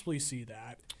possibly see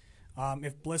that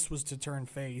if Bliss was to turn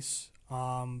face.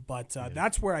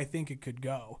 That's where I think it could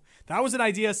go. That was an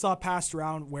idea I saw passed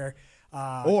around where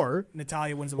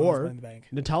Natalya wins the Women's Money in the Bank.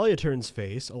 Natalya turns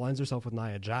face, aligns herself with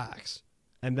Nia Jax,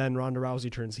 and then Ronda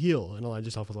Rousey turns heel and aligns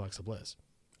herself with Alexa Bliss.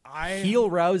 Heel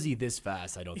Rousey this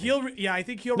fast, I don't think. I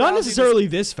think heel Not Rousey necessarily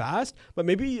this fast, but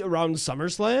maybe around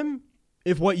SummerSlam,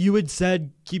 if what you had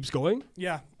said keeps going.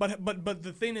 Yeah, but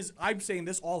the thing is, I'm saying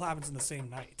this all happens in the same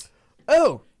night.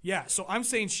 Oh! Yeah, so I'm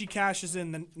saying she cashes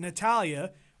in,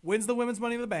 Natalya wins the Women's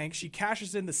Money in the Bank. She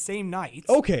cashes in the same night.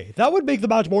 Okay, that would make the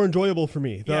match more enjoyable for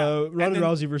me. Ronda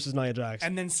Rousey versus Nia Jax.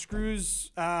 And then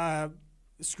screws Rousey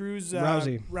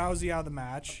out of the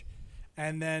match.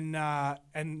 And then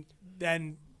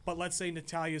but let's say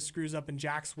Natalya screws up and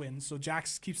Jax wins, so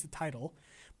Jax keeps the title.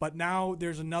 But now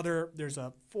there's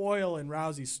a foil in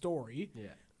Rousey's story. Yeah.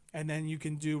 And then you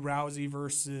can do Rousey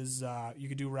versus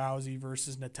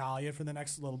Natalya for the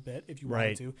next little bit if you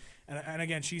wanted to. And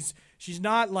again, she's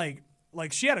not like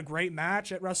she had a great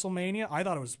match at WrestleMania. I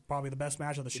thought it was probably the best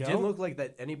match of the show. It didn't look like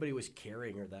that anybody was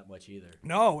carrying her that much either.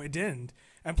 No, it didn't.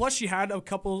 And plus, she had a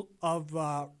couple of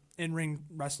in-ring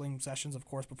wrestling sessions, of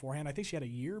course, beforehand. I think she had a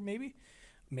year, maybe.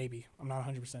 I'm not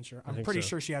 100% sure. I'm pretty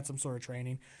sure she had some sort of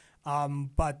training.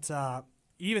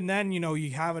 Even then,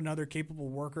 you have another capable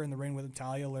worker in the ring with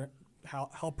Natalya,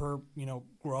 help her,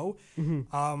 grow.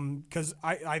 Because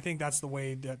I think that's the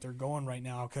way that they're going right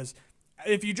now. Because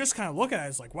if you just kind of look at it,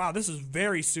 it's like, wow, this is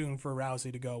very soon for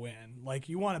Rousey to go in. Like,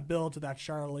 you want to build to that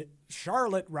Charlotte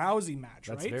Rousey match,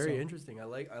 That's right? That's very interesting. I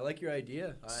like your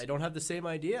idea. I don't have the same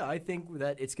idea. I think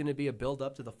that it's going to be a build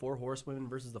up to the 4 horsewomen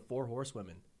versus the 4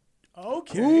 horsewomen.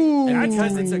 Okay. Ooh. And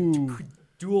because it's a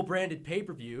dual branded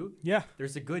pay-per-view, yeah,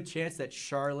 there's a good chance that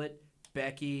Charlotte,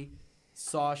 Becky,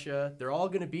 Sasha, they're all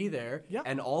going to be there. Yep.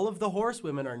 And all of the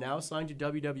horsewomen are now signed to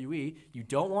WWE. You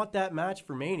don't want that match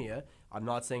for Mania. I'm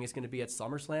not saying it's going to be at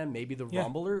SummerSlam, maybe the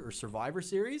Rumble or Survivor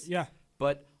Series. Yeah.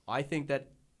 But I think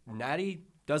that Natty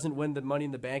doesn't win the Money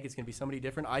in the Bank. It's going to be somebody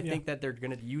different. I think that they're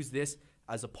going to use this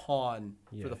as a pawn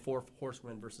for the 4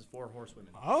 horsewomen versus 4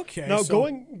 horsewomen. Okay. Now,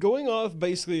 going off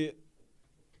basically,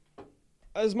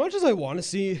 as much as I want to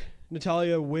see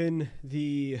Natalya win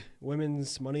the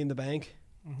Women's Money in the Bank,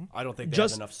 I don't think they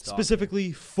just have enough stock.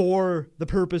 Specifically for the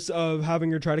purpose of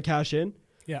having her try to cash in.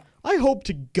 Yeah. I hope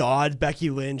to God Becky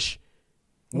Lynch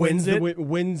wins the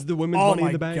Women's Money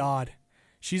in the Bank. Oh my God.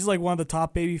 She's like one of the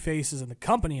top baby faces in the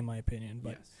company, in my opinion.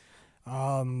 But, yes.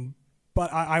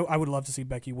 But I would love to see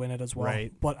Becky win it as well.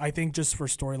 Right. But I think just for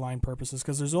storyline purposes,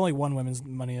 because there's only one Women's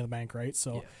Money in the Bank, right?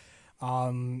 So,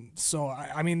 I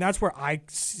mean, that's where I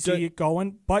see it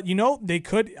going. But, they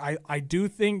could, I do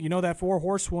think, that 4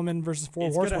 horsewomen versus 4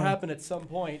 horsewomen. It's going to happen at some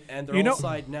point, and they're all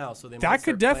side now. So that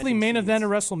could definitely main event a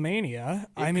WrestleMania.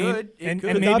 It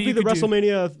could not be the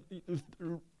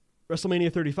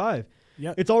WrestleMania 35.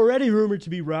 Yeah. It's already rumored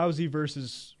to be Rousey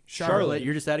versus Charlotte.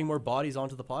 You're just adding more bodies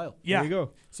onto the pile. Yeah. There you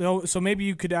go. So maybe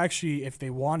you could actually, if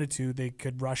they wanted to, they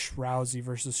could rush Rousey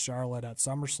versus Charlotte at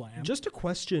SummerSlam. Just a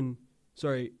question.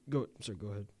 Sorry, go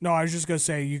ahead. No, I was just gonna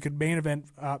say you could main event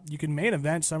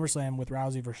SummerSlam with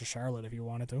Rousey versus Charlotte if you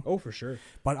wanted to. Oh, for sure.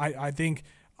 But I think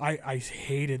I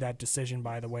hated that decision,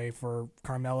 by the way, for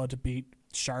Carmella to beat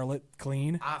Charlotte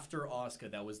clean. After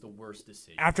Asuka, that was the worst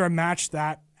decision. After a match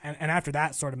and after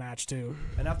that sort of match too.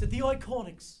 And after the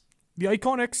Iconics. The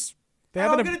Iconics. They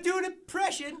I'm going to do an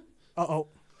impression. Uh-oh.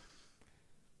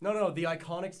 No, the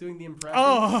Iconics doing the impression.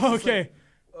 Oh, okay.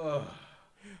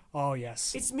 Oh,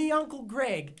 yes. It's me, Uncle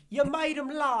Greg. You made him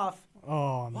laugh.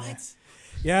 Oh, man. What?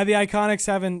 Yeah, the Iconics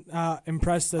haven't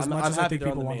impressed as much as I think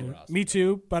people want to. them. Me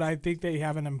too, but I think they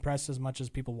haven't impressed as much as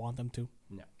people want them to.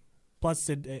 No. Plus,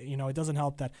 it doesn't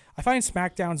help that I find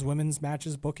SmackDown's women's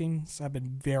matches bookings have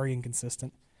been very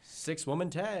inconsistent. 6-woman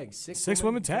tag.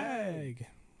 Six-woman tag.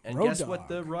 And Road guess Dogg. what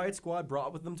the Riot Squad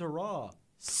brought with them to Raw?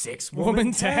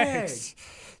 6-woman tags.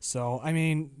 So, I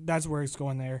mean, that's where it's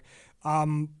going there.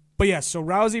 But yeah, so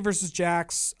Rousey versus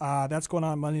Jax, that's going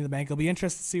on Money in the Bank. It'll be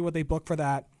interesting to see what they book for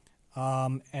that,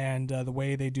 and the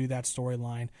way they do that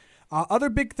storyline. Other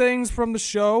big things from the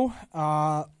show.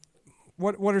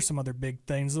 What are some other big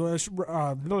things?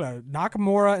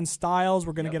 Nakamura and Styles.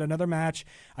 We're going to get another match.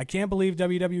 I can't believe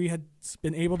WWE had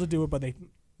been able to do it, but they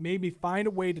maybe find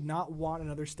a way to not want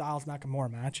another Styles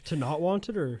Nakamura match. To not want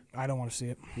it, or I don't want to see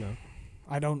it. no?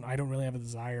 I don't really have a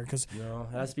desire because No,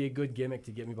 it has to be a good gimmick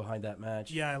to get me behind that match.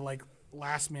 yeah, like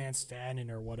last man standing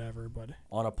or whatever, but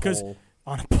On a pole.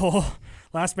 on a pole,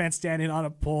 last man standing on a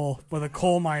pole with a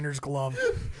coal miner's glove.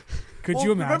 Could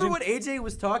you imagine? Remember what AJ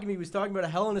was talking? He was talking about a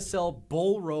Hell in a Cell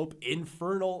bull rope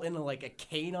infernal in like a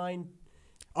canine.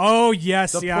 Oh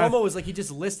yes, The yeah. promo was like he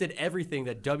just listed everything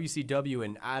that WCW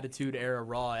and Attitude Era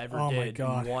Raw ever Oh, my did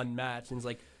God. in one match, and it's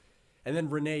like. And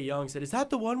then Renee Young said, "Is that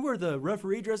the one where the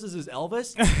referee dresses as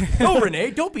Elvis?" No,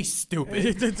 Renee, don't be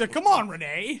stupid. Come on,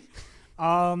 Renee.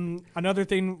 Another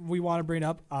thing we want to bring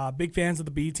up: big fans of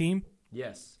the B team.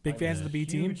 Yes, Big fans of the B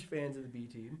team. Huge fans of the B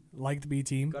team. Like the B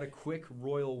team. Got a quick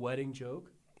royal wedding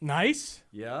joke. Nice.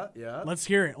 Yeah. Let's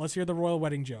hear it. Let's hear the royal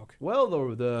wedding joke. Well,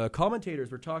 the commentators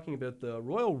were talking about the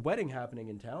royal wedding happening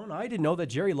in town. I didn't know that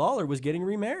Jerry Lawler was getting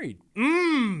remarried.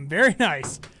 Very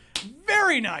nice.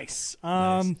 Very nice.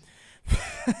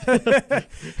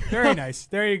 Very nice.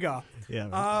 There you go.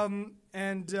 Yeah.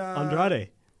 And Andrade.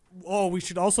 Oh, we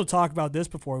should also talk about this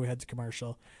before we head to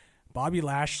commercial. Bobby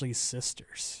Lashley's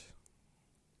sisters.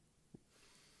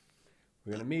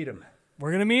 We're gonna meet him.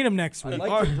 We're gonna meet him next week. I'd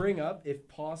like to bring up, if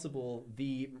possible,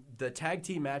 the tag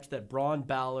team match that Braun,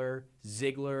 Balor,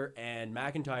 Ziggler, and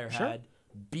McIntyre had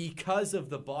because of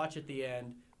the botch at the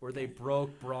end where they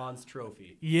broke Braun's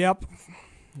trophy. Yep.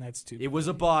 That's too. It was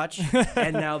a botch,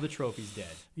 and now the trophy's dead.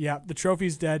 Yeah, the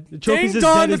trophy's dead. The trophy's Ding as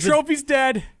dong, dead the as trophy's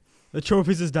dead. The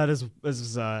trophy's as dead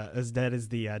as dead as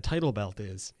the title belt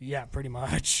is. Yeah, pretty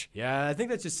much. Yeah, I think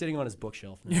that's just sitting on his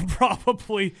bookshelf now. Yeah,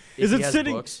 probably. Is If it he has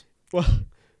sitting? books. Well,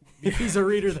 If he's a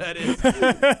reader, that is.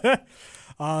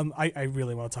 I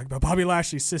really want to talk about Bobby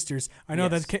Lashley's sisters. I know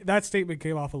Yes. that statement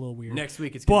came off a little weird. Next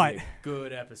week, it's going to be But- a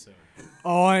good episode.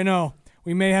 Oh, I know.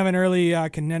 We may have an early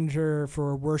contender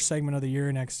for worst segment of the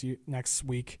year next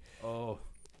week. Oh,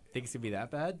 think it's going to be that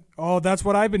bad? Oh, that's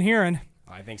what I've been hearing.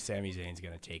 I think Sami Zayn's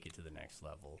going to take it to the next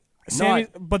level.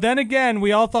 But then again,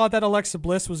 we all thought that Alexa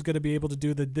Bliss was going to be able to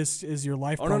do the "This Is Your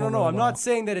Life." Oh, promo no. really I'm well. not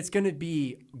saying that it's going to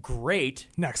be great.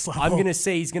 Next level. I'm going to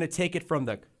say he's going to take it from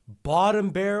the bottom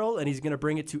barrel and he's going to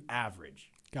bring it to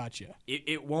average. Gotcha.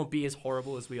 It won't be as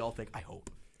horrible as we all think. I hope.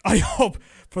 I hope,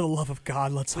 for the love of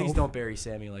God, let's Please hope. don't bury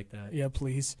Sammy like that. Yeah,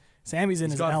 please. Sammy's in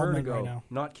He's his got element vertigo, right now.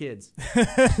 not kids.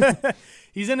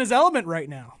 He's in his element right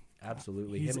now.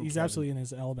 Absolutely. He's absolutely in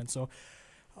his element. So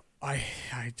I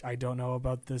don't know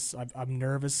about this. I'm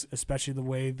nervous, especially the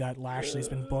way that Lashley's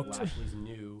been booked. Lashley's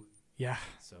new. Yeah.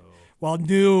 So. Well,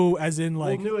 new as in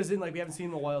like. New as in like we haven't seen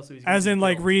him in a while, so he's. As in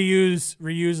like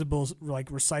reusable, like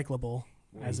recyclable.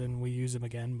 As in we use him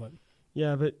again, but.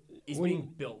 yeah, but he's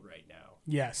being built right now.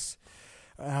 Yes.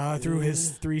 Through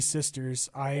his three sisters.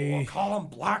 We'll call him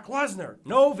Black Lesnar.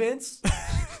 No, Vince.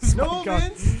 No,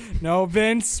 Vince. No,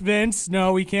 Vince.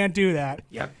 No, we can't do that.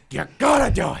 You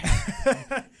gotta do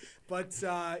it. But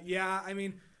yeah, I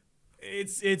mean,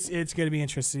 it's going to be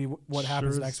interesting to see what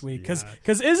happens next week.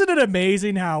 Because isn't it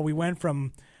amazing how we went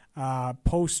from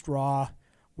post Raw,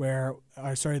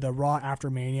 the Raw after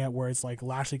Mania, where it's like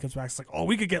Lashley comes back, it's like, oh,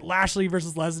 we could get Lashley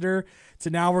versus Lesnar, to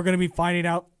now we're going to be finding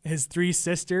out his three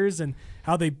sisters and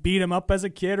how they beat him up as a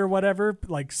kid or whatever,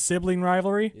 like sibling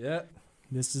rivalry. Yeah.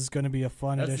 This is going to be a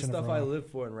fun That's edition the of stuff Raw. I live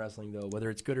for in wrestling, though, whether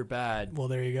it's good or bad. Well,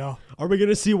 there you go. are we going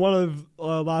to see one of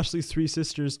Lashley's three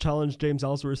sisters challenge James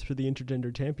Ellsworth for the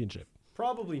Intergender Championship?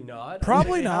 Probably not.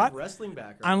 Probably They have not. Wrestling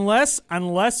background.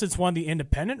 Unless it's one of the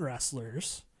independent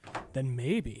wrestlers, then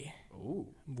maybe. Ooh,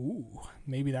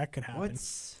 maybe that could happen.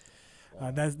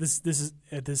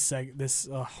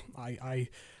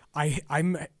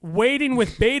 I'm waiting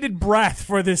with bated breath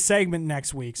for this segment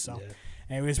next week. So,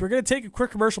 Anyways, we're going to take a quick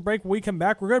commercial break. When we come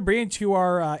back, we're going to bring into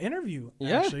our interview,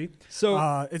 actually.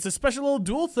 So it's a special little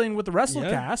dual thing with the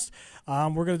WrestleCast.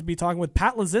 We're going to be talking with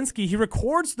Pat Lozinski. He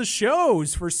records the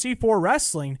shows for C4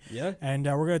 Wrestling. Yeah. And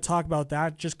we're going to talk about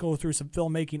that, just go through some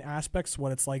filmmaking aspects,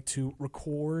 what it's like to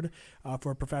record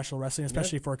for professional wrestling,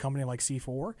 especially for a company like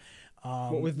C4.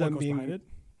 What with them being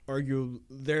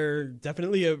they're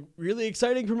definitely a really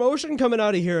exciting promotion coming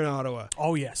out of here in Ottawa.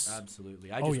 Oh, yes.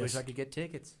 Absolutely. I just wish I could get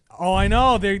tickets. Oh, I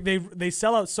know. They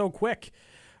sell out so quick.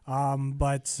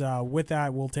 But with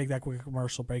that, we'll take that quick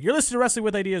commercial break. You're listening to Wrestling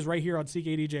with Ideas right here on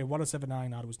CKDJ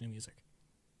 107.9, Ottawa's new music.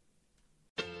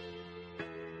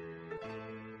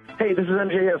 Hey, this is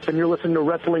MJF, and you're listening to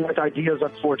Wrestling with Ideas,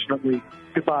 unfortunately.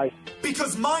 Goodbye.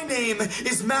 Because my name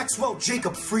is Maxwell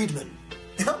Jacob Friedman,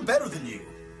 and I'm better than you.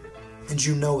 And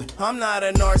you know it. I'm not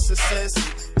a narcissist.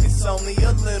 It's only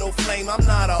a little flame. I'm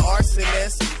not an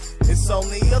arsonist. It's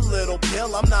only a little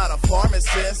pill. I'm not a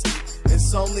pharmacist.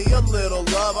 It's only a little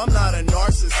love. I'm not a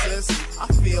narcissist. I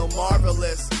feel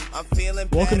marvelous. I'm feeling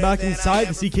better. Welcome back than inside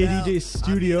I the ever CKDJ felt.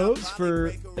 studios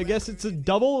for, I guess it's a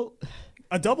double.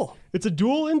 A double. It's a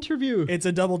dual interview. It's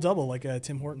a double-double, like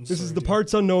Tim Hortons. This is the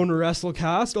Parts Unknown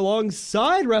WrestleCast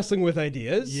alongside Wrestling with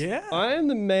Ideas. Yeah. I am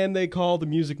the man they call the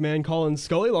Music Man, Colin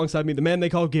Scully. Alongside me, the man they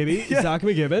call Gibby, Zach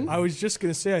McGibbon. I was just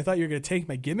going to say, I thought you were going to take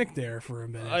my gimmick there for a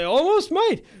minute. I almost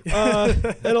might.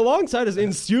 And alongside us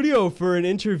in studio for an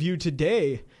interview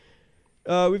today,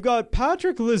 we've got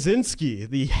Patrick Lozinski,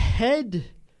 the head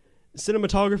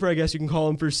cinematographer, I guess you can call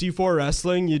him, for C4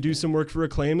 Wrestling. You do some work for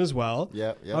Acclaim as well.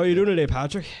 Yeah. How are you doing today,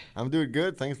 Patrick? I'm doing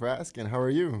good. Thanks for asking. How are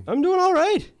you? I'm doing all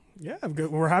right. Yeah, I'm good.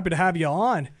 We're happy to have you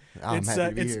on. I'm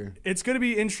happy to be here. It's going to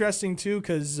be interesting too,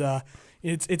 because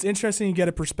it's interesting to get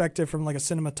a perspective from like a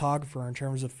cinematographer in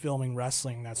terms of filming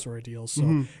wrestling, that sort of deal.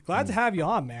 So glad to have you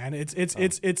on, man. It's going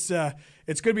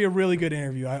to be a really good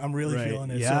interview. I'm really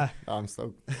feeling it. Yeah, so. I'm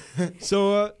stoked.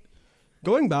 So.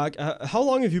 Going back, how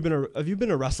long have you been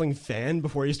a wrestling fan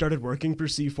before you started working for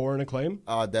C4 and Acclaim?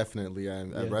 Definitely.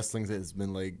 Wrestling has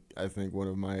been like, I think, one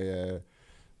of my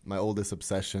my oldest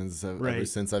obsessions ever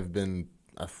since I've been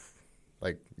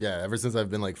ever since I've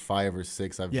been like 5 or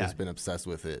 6. I've just been obsessed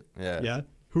with it. Yeah.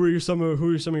 Who are some of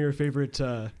your favorite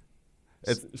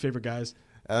favorite guys?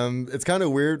 It's kind of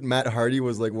weird. Matt Hardy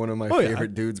was like one of my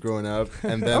favorite dudes growing up,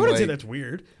 and then I wouldn't say that's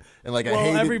weird. And like,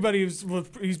 everybody's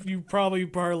you probably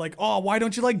are like, oh, why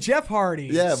don't you like Jeff Hardy?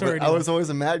 Yeah, but I was always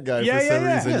a Matt guy for some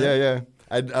reason. Yeah.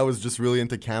 I was just really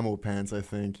into camo pants, I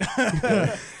think.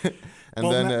 And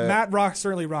then Matt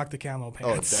certainly rocked the camo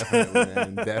pants. Oh, definitely,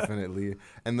 man, definitely.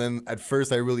 And then at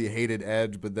first I really hated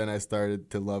Edge, but then I started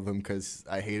to love him because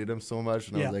I hated him so much,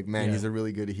 and I was like, man, he's a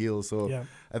really good heel. So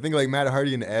I think like Matt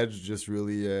Hardy and Edge just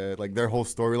really like their whole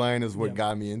storyline is what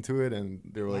got me into it, and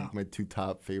they were like my 2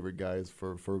 top favorite guys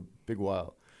for a big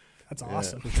while. That's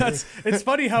awesome. It's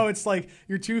funny how it's like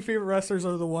your 2 favorite wrestlers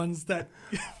are the ones that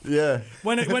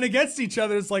when against each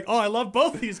other, it's like, oh, I love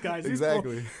both these guys.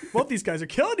 Exactly. Both these guys are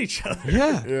killing each other.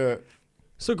 Yeah.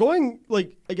 So going,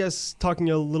 like, I guess talking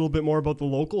a little bit more about the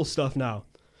local stuff now.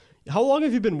 How long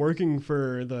have you been working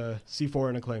for the C4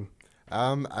 and Acclaim?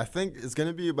 I think it's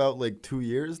gonna be about like 2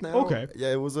 years now. Okay.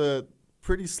 Yeah, it was a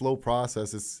pretty slow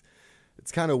process. It's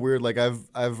kind of weird. Like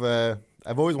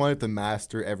I've always wanted to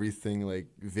master everything, like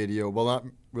video. Well, not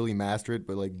really master it,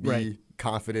 but like be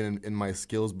confident in my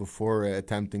skills before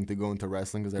attempting to go into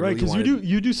wrestling. Because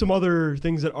you do some other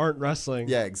things that aren't wrestling.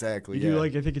 Yeah, exactly. You do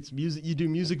like, I think it's music. You do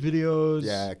music videos.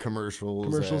 Yeah,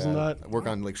 commercials and that. I work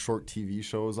on like short TV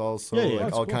shows also. Yeah,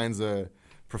 like all kinds of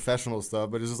professional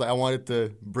stuff, but it's just like I wanted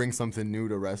to bring something new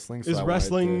to wrestling. So is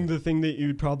wrestling the thing that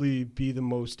you'd probably be the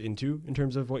most into in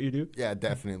terms of what you do? Yeah,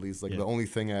 definitely. It's like the only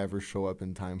thing I ever show up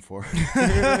in time for.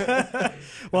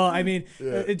 Well, I mean,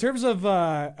 in terms of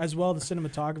as well the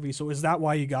cinematography. So is that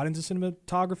why you got into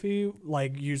cinematography?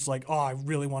 Like you're just like, oh, I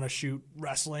really want to shoot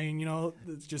wrestling. You know,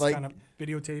 it's just like, kind of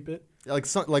videotape it. Like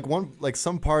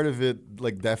some part of it,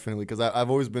 like definitely, because I've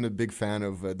always been a big fan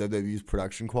of WWE's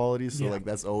production quality. So like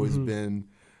that's always been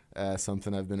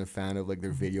something I've been a fan of, like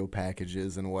their video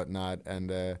packages and whatnot.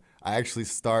 And I actually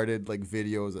started like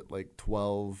videos at like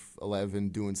 12, 11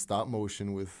 doing stop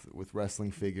motion with wrestling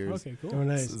figures. Okay, cool. Oh,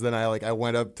 nice. So then I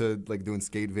went up to like doing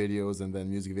skate videos and then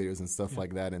music videos and stuff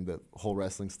like that, and the whole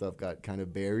wrestling stuff got kind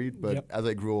of buried. But as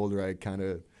I grew older, I kind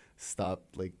of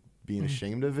stopped like being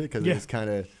ashamed of it, because it was kind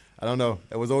of, I don't know,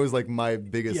 it was always like my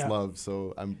biggest love.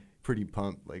 So I'm pretty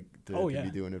pumped like to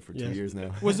be doing it for 2 years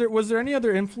now. Was there any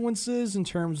other influences in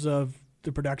terms of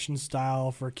the production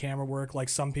style for camera work. Like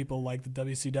some people like the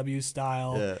WCW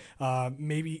style.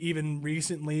 Maybe even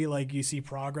recently, like you see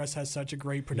Progress has such a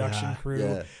great production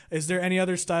crew. Is there any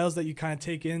other styles that you kind of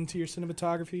take into your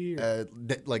cinematography?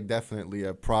 Like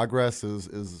definitely, Progress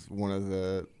is one of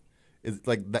the,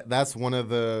 that's one of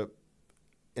the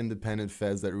independent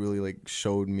feds that really like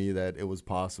showed me that it was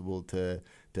possible to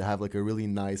have like a really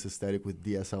nice aesthetic with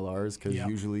DSLRs, because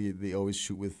usually they always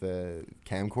shoot with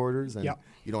camcorders, and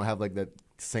you don't have like that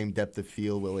same depth of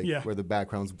field where like where the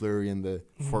background's blurry and the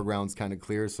foreground's kind of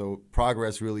clear. So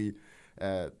Progress really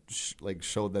like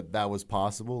showed that was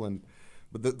possible. And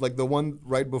but the one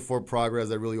right before Progress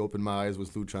that really opened my eyes was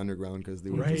Lucha Underground, because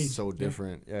they were just so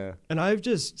different. And I've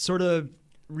just sort of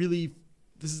really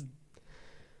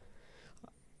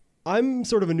I'm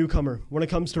sort of a newcomer when it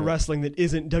comes to wrestling that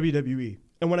isn't WWE.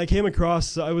 And when I came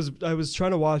across, I was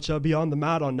trying to watch Beyond the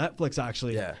Mat on Netflix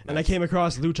actually, and I came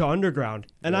across Lucha Underground,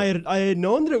 and I had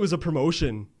known that it was a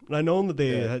promotion, and I known that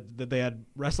they had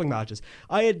wrestling matches.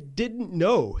 I didn't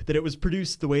know that it was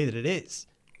produced the way that it is,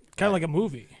 kind of like a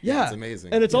movie. Yeah, it's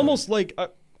amazing, and it's almost like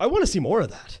I want to see more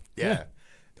of that.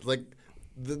 Like.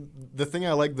 The thing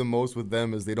I like the most with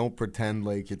them is they don't pretend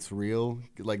like it's real.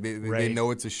 Like they know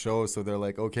it's a show, so they're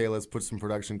like, okay, let's put some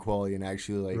production quality and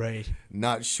actually like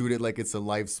not shoot it like it's a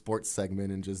live sports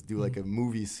segment and just do like a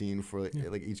movie scene for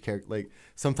like each character. Like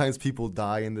sometimes people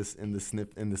die in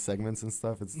the segments and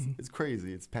stuff. It's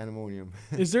crazy. It's pandemonium.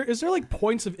 Is there like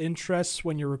points of interest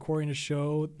when you're recording a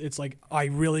show? It's like, I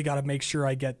really got to make sure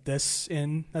I get this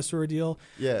in, that sort of deal.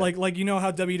 Yeah. Like you know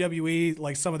how WWE,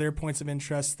 like some of their points of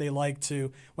interest, they like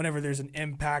to, whenever there's an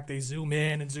impact, they zoom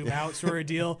in and zoom out sort of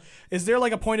deal. Is there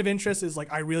like a point of interest is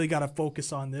like, I really got to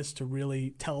focus on this to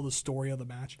really tell the story of the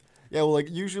match? Yeah, well, like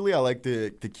usually I like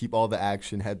to keep all the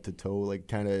action head to toe, like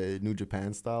kind of New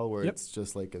Japan style, where it's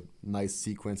just like a nice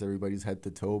sequence, everybody's head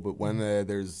to toe. But when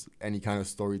there's any kind of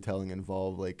storytelling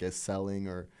involved, like a selling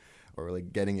or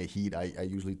like getting a heat, I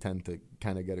usually tend to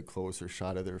kind of get a closer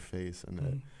shot of their face.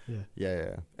 And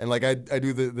and like I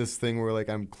do this thing where like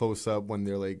I'm close up when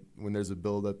they're like when there's a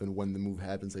build up, and when the move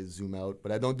happens I zoom out.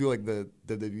 But I don't do like the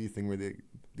WWE thing where they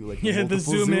do like the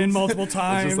zoom zooms. in multiple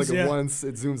times. It's just like once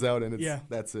it zooms out and it's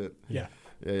that's it. Yeah.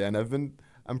 And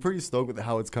I'm pretty stoked with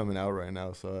how it's coming out right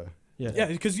now. So Yeah,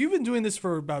 because you've been doing this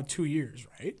for about 2 years,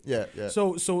 right? Yeah.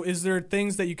 So is there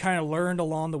things that you kind of learned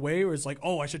along the way, or it's like,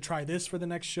 oh, I should try this for the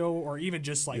next show, or even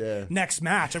just like next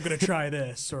match, I'm gonna try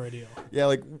this sort of deal? Yeah,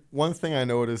 like one thing I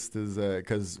noticed is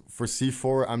because for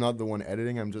C4, I'm not the one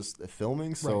editing, I'm just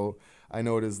filming, so I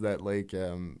noticed that like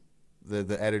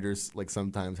the editors like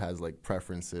sometimes has like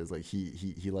preferences. Like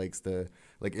he likes the,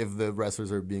 like if the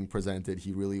wrestlers are being presented,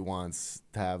 he really wants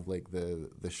to have like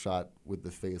the shot with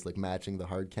the face like matching the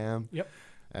hard cam.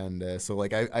 And so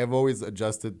like I've always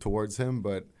adjusted towards him,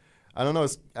 but I don't know,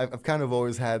 I've kind of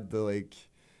always had the like,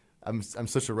 I'm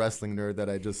such a wrestling nerd that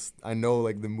I know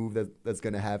like the move that's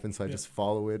gonna happen, so I just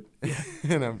follow it.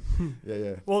 And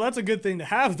I'm Well, that's a good thing to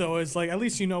have though. Is like at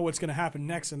least you know what's gonna happen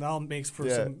next, and that'll make for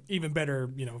some even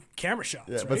better camera shots.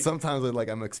 Yeah, right? But sometimes like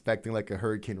I'm expecting like a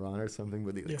Hurricane Run or something,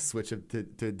 but they like switch it to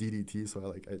a DDT,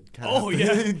 so I kind of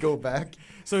have to go back.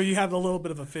 So you have a little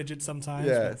bit of a fidget sometimes.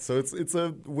 Yeah, so it's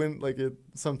a win. Like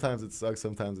sometimes it sucks,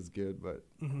 sometimes it's good, but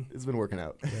it's been working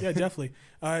out. Yeah, definitely.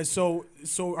 So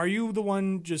are you the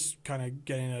one, just kind of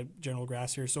getting a general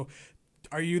grasp here, so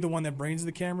are you the one that brings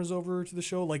the cameras over to the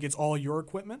show? Like it's all your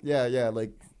equipment? Yeah.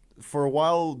 Like for a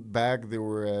while back, they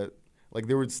were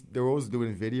always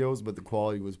doing videos, but the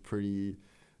quality was pretty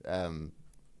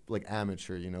like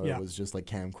amateur. It was just like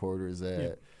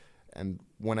camcorders. And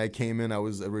when I came in, I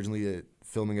was originally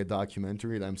filming a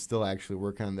documentary, and I'm still actually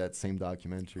working on that same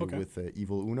documentary with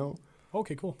Evil Uno.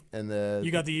 Okay, cool. And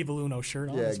you got the Evil Uno shirt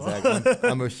on. Yeah, as well. exactly.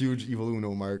 I'm a huge Evil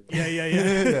Uno mark.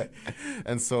 Yeah.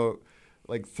 And so,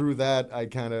 like through that, I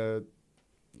kind of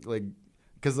like,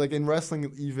 because like in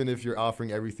wrestling, even if you're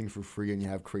offering everything for free and you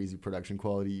have crazy production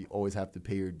quality, you always have to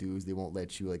pay your dues. They won't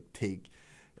let you like take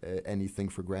anything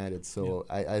for granted. So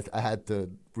I had to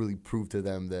really prove to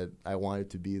them that I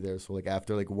wanted to be there. So like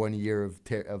after like 1 year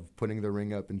of putting the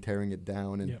ring up and tearing it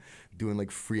down and doing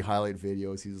like free highlight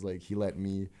videos, he let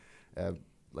me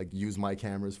like use my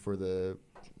cameras for the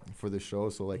show.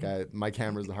 So like my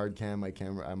camera is the hard cam.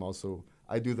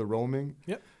 I do the roaming.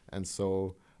 And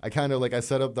so I kind of like, I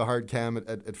set up the hard cam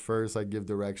at first. I give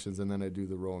directions and then I do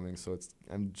the roaming. So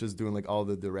I'm just doing like all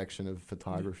the direction of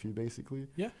photography basically.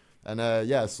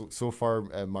 And so far,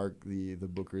 Mark, the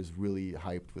booker, is really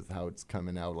hyped with how it's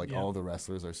coming out. Like all the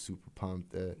wrestlers are super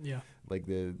pumped. Like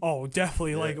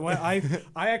definitely. Like when I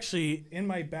actually in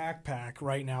my backpack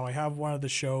right now, I have one of the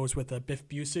shows with a Biff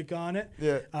Busick on it.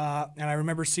 And I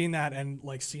remember seeing that and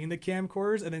like seeing the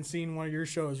camcorders, and then seeing one of your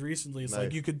shows recently. It's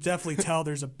like you could definitely tell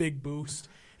there's a big boost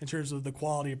in terms of the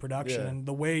quality of production and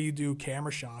the way you do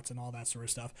camera shots and all that sort of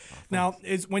stuff. Now,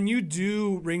 is when you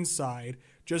do ringside,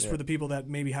 just for the people that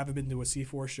maybe haven't been to a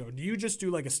C4 show, do you just do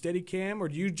like a steady cam, or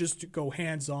do you just go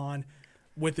hands-on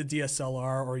with the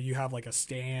DSLR, or you have like a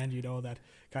stand, that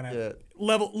kind of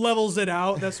levels it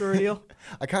out, that sort of deal?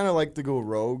 I kind of like to go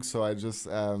rogue, so I just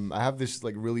I have this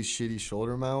like really shitty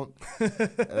shoulder mount.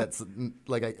 That's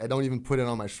like I don't even put it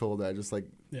on my shoulder. I just like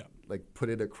put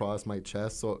it across my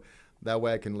chest, so that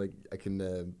way I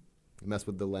can mess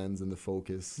with the lens and the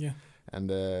focus.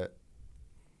 And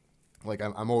like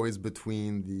I'm always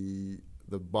between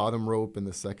the bottom rope and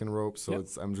the second rope, so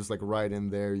I'm just like right in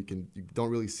there. You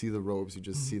don't really see the ropes, you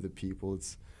just see the people.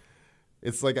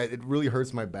 It's like it really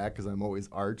hurts my back because I'm always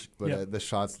arched, but the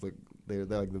shots they're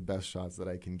like the best shots that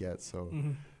I can get. So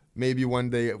maybe one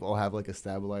day I'll have like a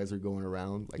stabilizer going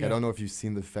around. Like I don't know if you've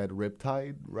seen the Fed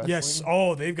Riptide Wrestling. Yes.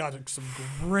 Oh, they've got some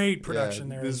great production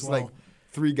there as well. Like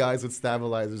 3 guys with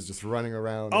stabilizers just running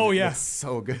around. Oh yeah, it's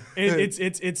so good.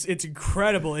 It's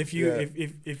incredible if you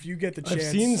if you get the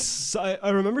chance. I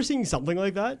remember seeing something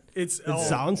like that. It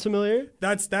sounds familiar.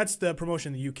 That's the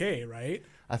promotion in the UK, right?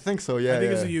 I think so. Yeah, I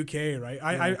think it's the UK, right?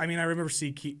 I mean, I remember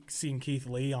seeing Keith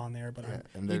Lee on there, but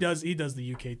he does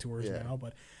the UK tours now.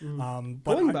 But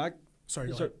going back,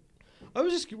 sorry.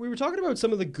 We were talking about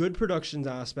some of the good productions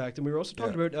aspect, and we were also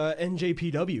talking about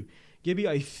NJPW. Gibby,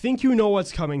 I think you know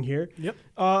what's coming here. Yep.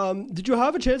 Did you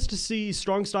have a chance to see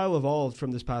Strong Style Evolved from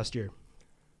this past year?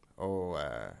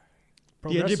 The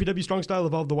NJPW Strong Style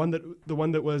Evolved, the one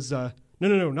that was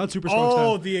no, not Super Strong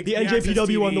Style. The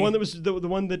NJPW one, the one that was the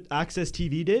one that Access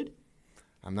TV did.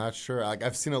 I'm not sure. Like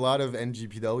I've seen a lot of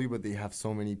NJPW, but they have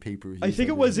so many pay-per-views. I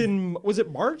think was it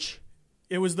March?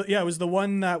 It was the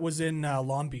one that was in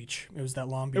Long Beach. It was that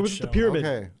Long Beach. It was show. the Pyramid.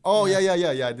 Okay. Oh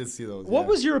yeah. I did see those. What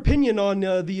was your opinion on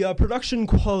the production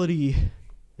quality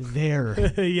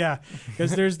there? Yeah,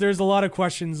 because there's a lot of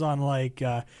questions on like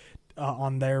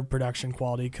on their production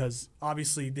quality, because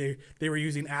obviously they were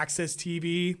using Access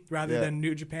TV rather than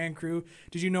New Japan Crew.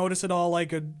 Did you notice at all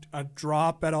like a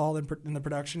drop at all in the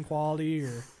production quality,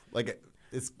 or like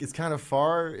it's kind of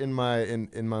far in my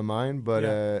mind,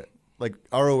 but. Like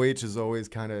ROH is always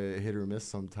kind of hit or miss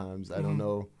sometimes. I don't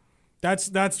know.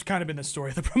 That's kind of been the story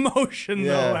of the promotion,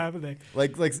 though, haven't they?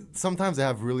 Like sometimes they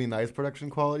have really nice production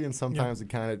quality, and sometimes it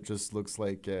kind of just looks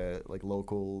like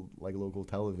local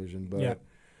television. But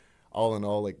all in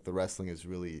all, like the wrestling is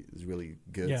really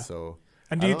good. Yeah. So.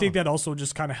 And do you think that also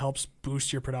just kind of helps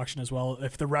boost your production as well?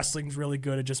 If the wrestling's really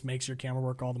good, it just makes your camera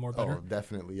work all the more better. Oh,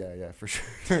 definitely, yeah, for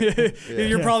sure.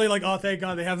 You're probably like, oh, thank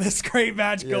God they have this great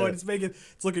match going.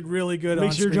 It's looking really good.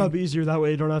 Makes your job easier that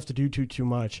way. You don't have to do too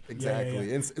much.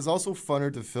 Exactly. Yeah. It's also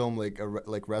funner to film like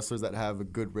wrestlers that have a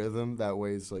good rhythm. That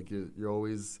way, it's like you're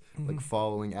always like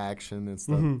following action and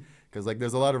stuff. Because like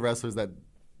there's a lot of wrestlers that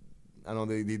I don't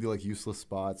know they do like useless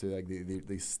spots, or like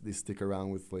they stick around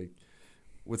with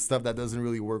stuff that doesn't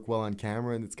really work well on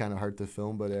camera, and it's kind of hard to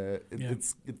film. But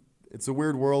it's a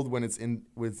weird world when it's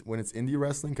indie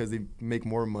wrestling, because they make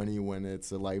more money when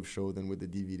it's a live show than with the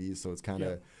DVDs. So it's kind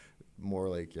of more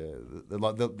like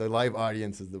the live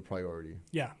audience is the priority.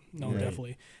 Yeah, no,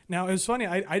 definitely. Now it was funny.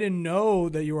 I didn't know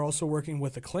that you were also working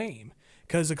with Acclaim,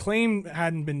 because Acclaim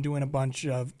hadn't been doing a bunch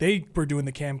of. They were doing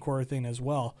the camcorder thing as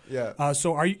well. Yeah.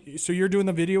 So you're doing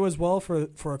the video as well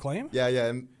for Acclaim? Yeah,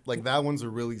 and like that one's a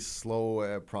really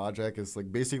slow project. It's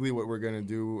like basically what we're gonna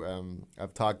do.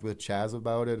 I've talked with Chaz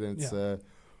about it, and it's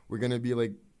we're gonna be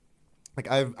like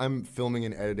I'm filming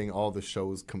and editing all the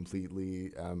shows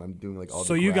completely. I'm doing like all.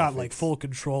 So the you graphics. got like full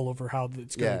control over how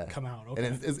it's gonna come out. Okay.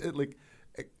 And it like.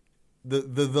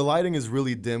 The lighting is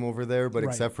really dim over there, but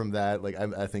except from that, like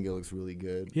I think it looks really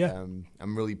good. Yeah.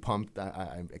 I'm really pumped.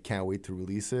 I can't wait to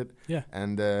release it. Yeah.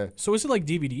 And so is it like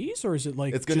DVDs, or is it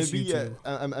like it's gonna just be? YouTube?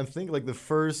 I'm thinking like the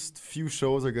first few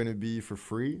shows are gonna be for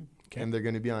free. And they're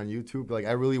going to be on YouTube. Like,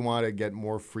 I really want to get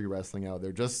more free wrestling out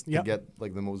there just to get,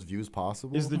 like, the most views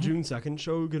possible. Is the June 2nd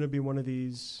show going to be one of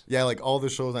these? Yeah, like, all the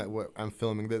shows I'm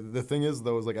filming. The thing is,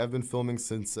 though, is, like, I've been filming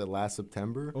since last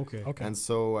September. Okay. And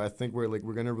so I think we're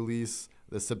going to release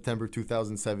the September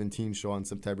 2017 show on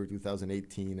September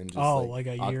 2018 and just, like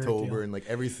a year October deal. And, like,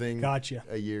 everything. Gotcha.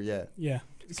 A year, yeah. Yeah.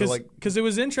 So, like, because it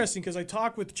was interesting, because I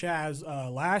talked with Chaz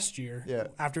last year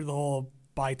after the whole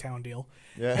Bytown deal.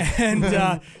 Yeah.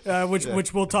 And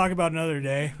which we'll talk about another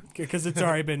day because it's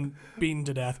already been beaten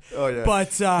to death. Oh, yeah.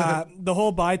 But the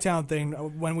whole Bytown thing,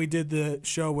 when we did the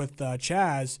show with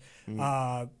Chaz,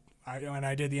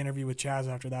 I did the interview with Chaz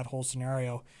after that whole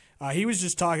scenario, he was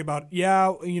just talking about,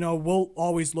 we'll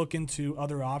always look into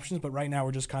other options, but right now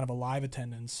we're just kind of a live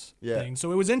attendance thing.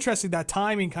 So it was interesting. That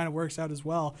timing kind of works out as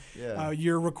well. Yeah.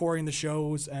 You're recording the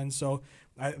shows, and so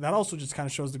that also just kind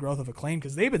of shows the growth of Acclaim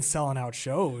because they've been selling out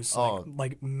shows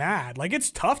like mad. Like, it's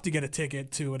tough to get a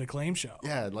ticket to an Acclaim show.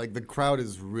 Yeah, like the crowd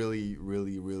is really,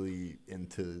 really, really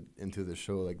into the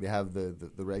show. Like, they have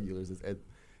the regulars. It's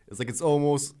like it's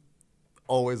almost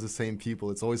always the same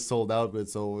people. It's always sold out, but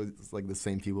it's always like the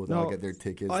same people that get their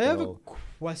tickets. I have a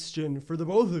question for the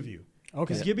both of you.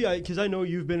 Okay. Because Gibby, because I know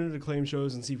you've been at Acclaim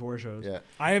shows and C4 shows. Yeah.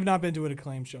 I have not been to an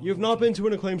Acclaim show. You have not been to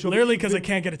an Acclaim show? Literally because I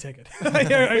can't get a ticket. You've been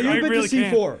to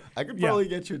C4. I could probably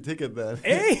get your ticket then.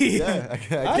 Hey! Yeah,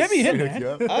 Get me in,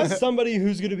 man. As somebody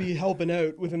who's going to be helping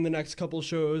out within the next couple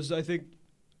shows, I think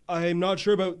I'm not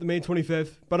sure about the May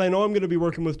 25th, but I know I'm going to be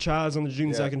working with Chaz on the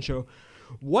June 2nd show.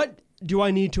 What do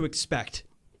I need to expect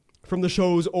from the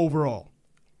shows overall?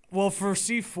 Well, for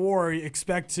C4,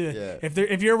 expect to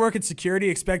if you're working security,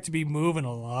 expect to be moving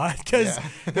a lot because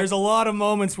there's a lot of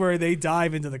moments where they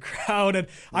dive into the crowd, and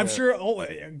I'm sure.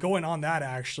 Going on that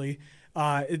actually,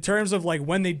 in terms of like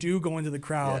when they do go into the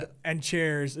crowd and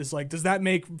chairs, is like, does that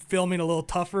make filming a little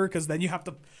tougher? Because then you have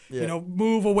to,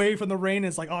 move away from the rain. And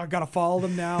it's like, I gotta follow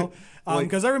them now.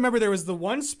 Because I remember there was the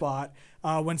one spot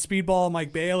when Speedball and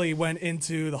Mike Bailey went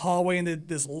into the hallway and did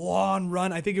this long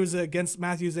run. I think it was against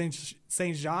Matthew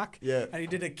St. Jacques. Yeah. And he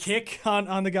did a kick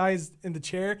on the guys in the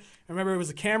chair. I remember it was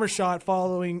a camera shot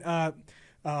following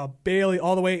Bailey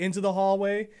all the way into the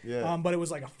hallway. Yeah. But it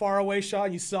was like a faraway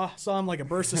shot. You saw him like a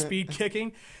burst of speed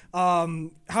kicking.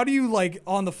 How do you, like,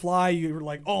 on the fly, you're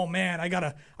like, oh man, I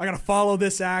gotta follow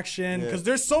this action because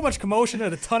there's so much commotion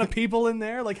and a ton of people in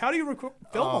there. Like, how do you film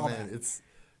all that? It's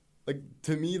like,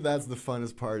 to me, that's the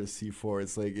funnest part of C4.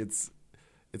 It's like it's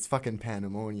fucking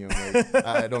pandemonium. Like,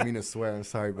 I don't mean to swear. I'm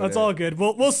sorry, but that's all good.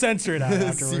 We'll censor it out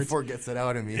afterwards. C4 gets it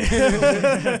out of me.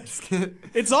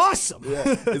 It's awesome.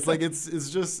 Yeah, it's like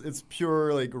it's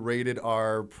pure like rated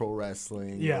R pro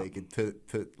wrestling. Yeah, like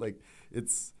like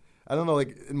it's, I don't know,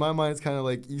 like in my mind it's kind of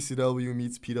like ECW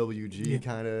meets PWG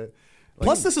kind of. Like,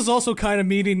 plus, this is also kind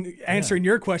of answering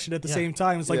your question at the same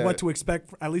time. It's like what to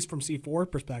expect, at least from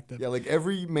C4 perspective. Yeah, like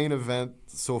every main event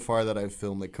so far that I've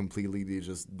filmed, like completely, they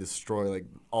just destroy. Like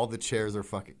all the chairs are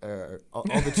fucking, all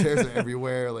the chairs are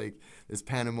everywhere. Like there's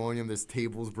pandemonium, there's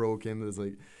tables broken. There's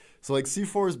like, so like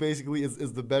C4 is basically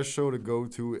is the best show to go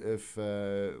to if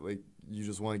like you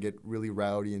just want to get really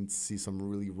rowdy and see some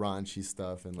really raunchy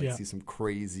stuff and like see some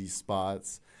crazy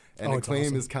spots. And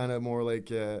Acclaim is kind of more like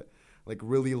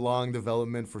really long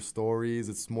development for stories.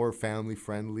 It's more family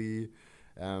friendly.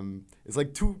 It's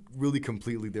like two really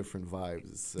completely different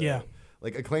vibes.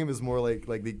 Like Acclaim is more like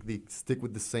they stick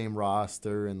with the same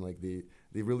roster and like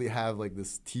they really have like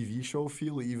this TV show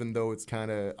feel, even though it's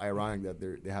kind of ironic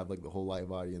that they have like the whole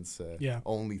live audience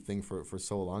only thing for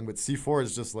so long. But C4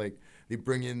 is just like they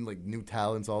bring in like new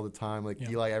talents all the time. Like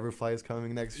Eli Everfly is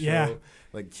coming next show.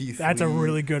 Like Keith That's Lee, a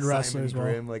really good wrestler Simon as well.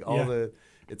 Grimm, like all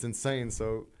it's insane.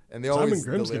 So. And they Simon always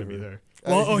Grimm's deliver. gonna be there.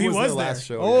 Well, he was there. Last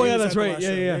show. Oh yeah, that's right.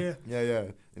 Yeah.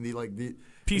 And the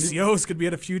PCOs could be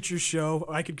at a future show.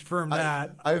 I could confirm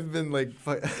that. I've been like,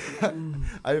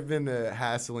 I've been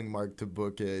hassling Mark to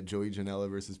book Joey Janela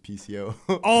versus PCO.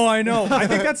 Oh, I know. I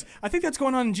think that's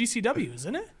going on in GCW,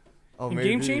 isn't it? Oh, in maybe,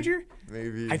 Game Changer?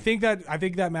 Maybe. I think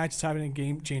that match is happening in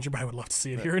Game Changer, but I would love to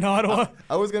see it here in Ottawa.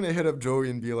 I was gonna hit up Joey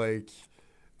and be like,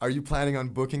 are you planning on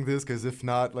booking this? Because if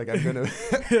not, like I'm gonna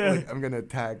I'm gonna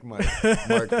attack my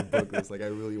Mark to book this. Like I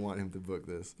really want him to book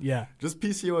this. Yeah. Just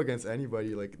PCO against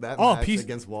anybody. Like that match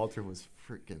against Walter was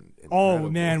freaking incredible. Oh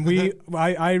man,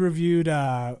 I reviewed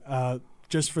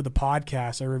just for the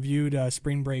podcast. I reviewed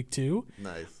Spring Break 2.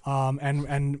 Nice.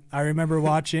 And I remember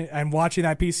watching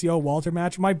that PCO Walter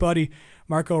match. My buddy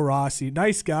Marco Rossi,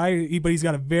 nice guy, but he's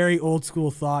got a very old school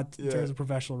thought in terms of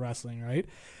professional wrestling, right?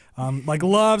 Like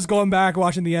loves going back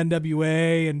watching the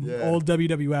NWA and old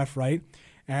WWF, right?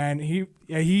 And he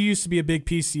used to be a big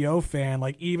PCO fan,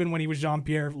 like even when he was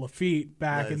Jean-Pierre Lafitte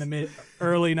back in the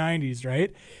early 90s,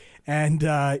 right?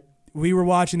 And we were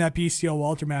watching that PCO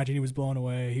Walter match and he was blown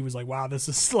away. He was like, wow, this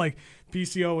is like,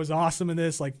 PCO was awesome in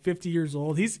this, like 50 years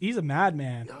old. He's a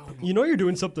madman. You know you're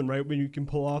doing something right when you can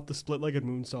pull off the split-legged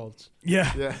moonsaults.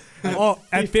 Yeah. Oh,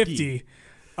 at 50.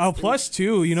 Oh, plus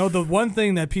two, the one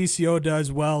thing that PCO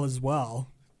does well as well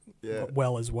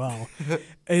well as well,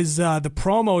 is the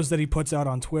promos that he puts out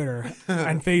on Twitter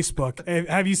and Facebook.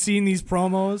 Have you seen these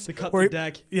promos? The cut the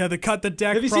deck. Yeah, the cut the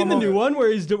deck. Have you seen the new one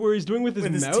where he's doing with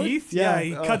his mouth? Teeth? Yeah,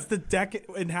 he cuts the deck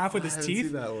in half with his teeth.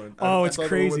 Seen that one. Oh, I it's thought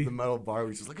crazy. The one with the metal bar,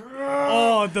 which is like.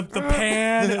 Oh, the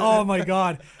pan. Oh my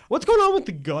God. What's going on with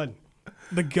the gun?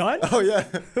 The gun? Oh yeah.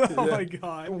 Oh my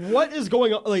God. What is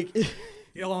going on? Like.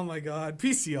 Oh my God,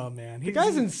 PCO, man. The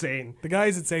guy's insane. The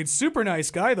guy's insane. Super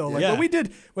nice guy though. Like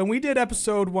when we did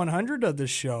episode 100 of this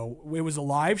show, it was a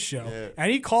live show, and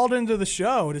he called into the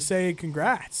show to say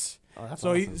congrats. Oh, that's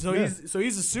so awesome.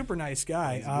 he's a super nice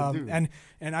guy.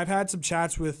 And I've had some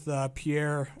chats with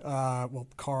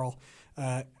Carl,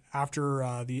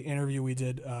 after the interview we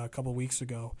did a couple weeks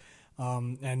ago.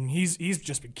 And he's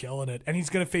just been killing it, and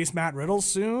he's gonna face Matt Riddle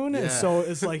soon. And so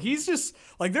it's like he's just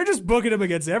like they're just booking him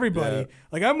against everybody. Yeah.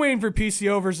 Like I'm waiting for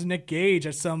PCO versus Nick Gage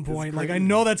at some point. Like I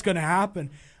know that's gonna happen.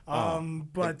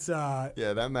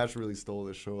 That match really stole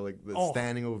the show. Like the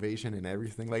standing ovation and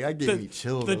everything. Like I gave me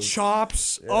chills. The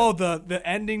chops. Yeah. Oh, the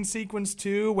ending sequence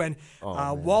too when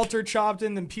Walter chopped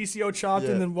in, then PCO chopped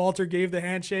in, then Walter gave the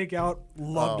handshake out.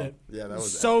 Loved it. Yeah, that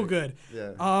was so epic. good.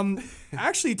 Yeah.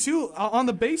 Actually, too, on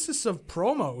the basis of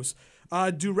promos,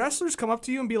 do wrestlers come up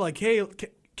to you and be like, "Hey,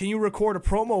 can you record a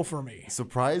promo for me?"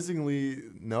 Surprisingly,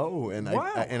 no, and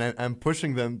wow. I'm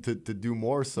pushing them to do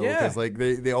more so because like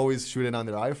they always shoot it on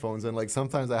their iPhones, and like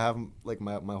sometimes I have like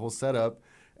my whole setup,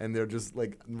 and they're just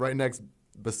like right next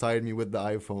beside me with the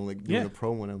iPhone, like doing a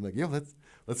promo, and I'm like, yo,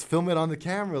 let's film it on the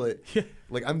camera.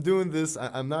 Like I'm doing this.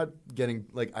 I'm not getting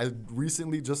like I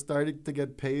recently just started to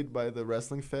get paid by the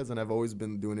wrestling feds, and I've always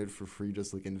been doing it for free,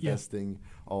 just like investing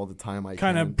all the time I can.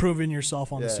 Kind of proving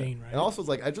yourself on the scene, right? And also, it's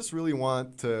like I just really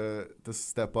want to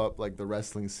step up like the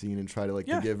wrestling scene and try to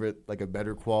to give it like a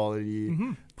better quality,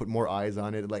 put more eyes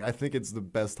on it. Like I think it's the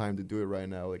best time to do it right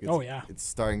now. Like it's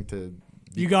starting to.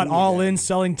 You got All In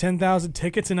selling 10,000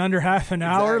 tickets in under half an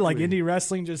hour. Like indie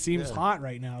wrestling just seems hot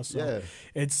right now. So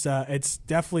it's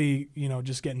definitely,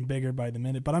 just getting bigger by the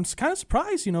minute. But I'm kind of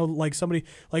surprised, like somebody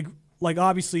like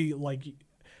obviously like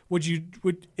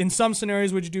would in some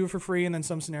scenarios would you do it for free, and then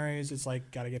some scenarios it's like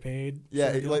gotta get paid?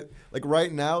 Yeah, like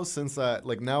right now since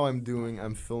now I'm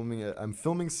filming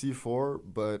C4,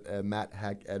 but Matt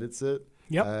Hack edits it.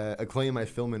 Yep. Acclaim, I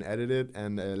film and edit it,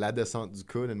 and La Descente du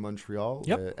Coude in Montreal,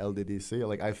 LDDC,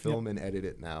 like I film and edit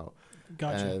it now.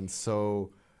 Gotcha. And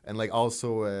so, and like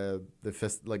also the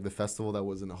festival that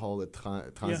was in the hall at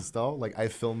Transistor, like I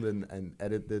filmed and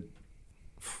edited.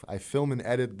 I film and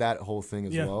edit that whole thing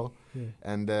as well. Yeah.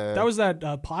 And that was that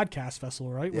podcast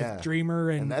festival, right? With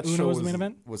Dreamer and that Uno show was the main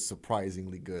event. Was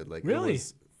surprisingly good. Like really. It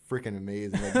was freaking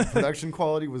amazing. Like the production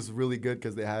quality was really good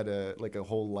because they had a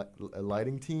whole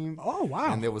lighting team. Oh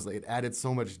wow! And there was it added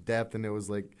so much depth, and there was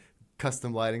like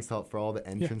custom lighting stuff for all the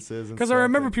entrances. Because I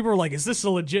remember people were like, "Is this a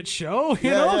legit show?"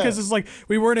 You know, because it's like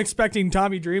we weren't expecting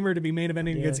Tommy Dreamer to be main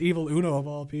eventing against Evil Uno of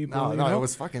all people. No, it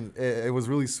was fucking. It was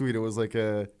really sweet. It was like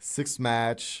a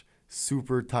 6-match.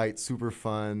 Super tight, super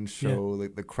fun show.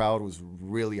 Like the crowd was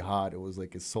really hot. It was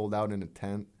like it sold out in a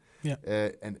tent. Yeah.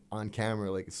 And on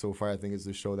camera, like so far, I think it's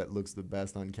the show that looks the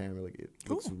best on camera. Like it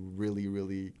looks really,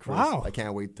 really crisp. Wow. I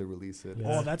can't wait to release it.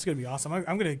 Yeah. Oh, that's gonna be awesome.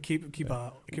 I'm gonna keep an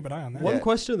eye on that. One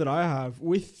question that I have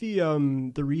with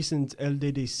the recent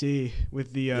LDDC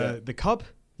with the cup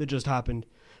that just happened.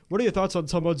 What are your thoughts on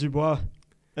Thomas Dubois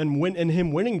and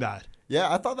him winning that?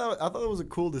 Yeah, I thought it was a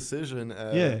cool decision.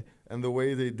 And the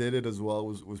way they did it as well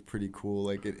was pretty cool.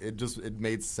 Like it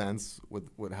made sense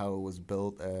with how it was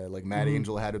built. Like Matt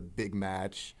Angel had a big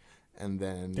match, and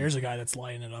then there's a guy that's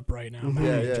lining it up right now.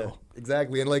 Matt Angel.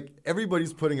 Exactly. And like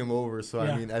everybody's putting him over. So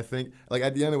I mean, I think like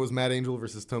at the end it was Matt Angel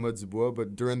versus Thomas Dubois,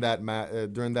 but during that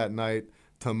night,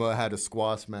 Thomas had a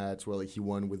squash match where like he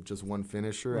won with just one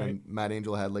finisher, and Matt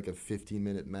Angel had like a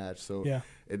 15-minute match. So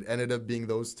it ended up being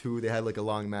those two. They had like a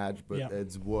long match, but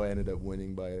Dubois ended up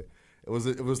winning by. It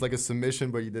was like a submission,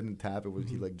 but he didn't tap. It was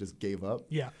he like just gave up.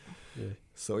 Yeah.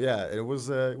 So it was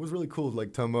really cool.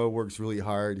 Like Thomas works really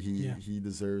hard. He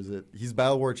deserves it. He's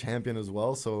Battle War champion as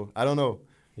well. So I don't know.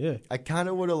 Yeah. I kind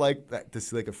of would have liked to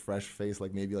see like a fresh face,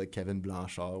 like maybe like Kevin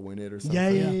Blanchard win it or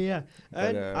something. Yeah.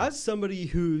 But, and as somebody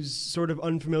who's sort of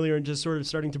unfamiliar and just sort of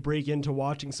starting to break into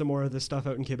watching some more of this stuff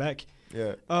out in Quebec.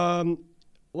 Yeah.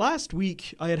 Last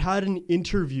week I had an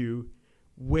interview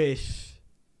with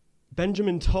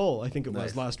Benjamin Tull, I think it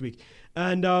was last week.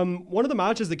 And one of the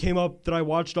matches that came up that I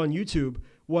watched on YouTube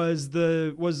was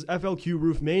FLQ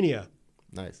Roof Mania.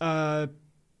 Nice.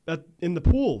 In the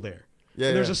pool there. Yeah.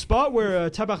 And there's a spot where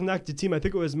Tabarnak de Team, I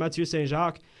think it was Mathieu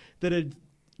Saint-Jacques, that had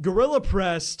gorilla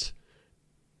pressed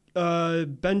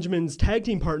Benjamin's tag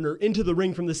team partner into the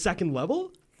ring from the second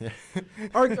level.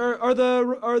 Are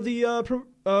the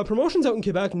promotions out in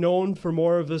Quebec known for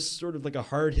more of this sort of like a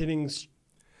hard hitting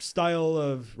style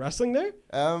of wrestling there?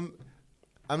 I'm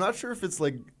not sure if it's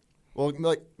like, well,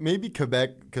 like maybe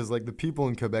Quebec, because like the people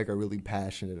in Quebec are really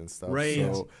passionate and stuff. Right.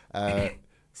 So,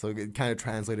 so it kind of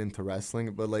translates into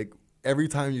wrestling. But like every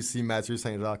time you see Mathieu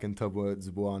Saint-Jacques and Thomas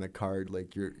Dubois on a card,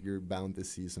 like you're bound to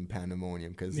see some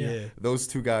pandemonium, because those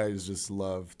two guys just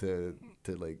love to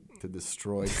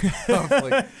destroy stuff.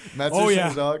 Like Mathieu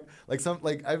Saint-Jacques,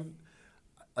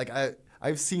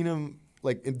 I've seen him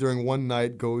like during one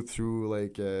night go through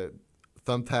like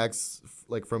thumbtacks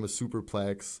like from a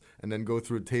superplex, and then go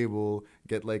through a table,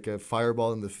 get like a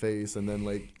fireball in the face, and then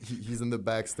like he's in the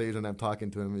backstage and I'm talking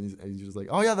to him, and he's just like,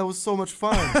 oh yeah, that was so much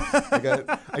fun. Like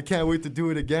I can't wait to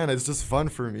do it again. It's just fun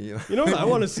for me. You know what I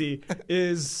want to see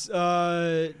is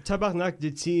Tabarnak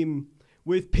de Team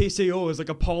with PCO as like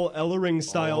a Paul Ellering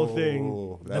style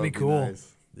thing. That'd be cool.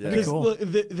 Nice. Yeah. That'd be cool.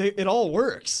 It all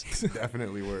works.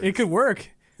 Definitely works. It could work.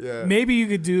 Yeah. Maybe you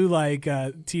could do like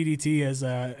TDT as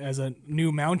a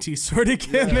new Mountie sort of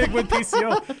gimmick with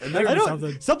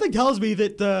PCO. Something tells me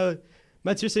that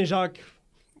Mathieu Saint-Jacques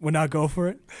would not go for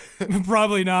it.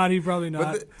 Probably not. He probably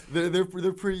not. But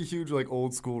they're pretty huge, like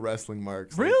old school wrestling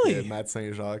marks. Really? Like, Matt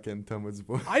Saint-Jacques and Thomas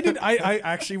Dubois. I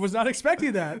actually was not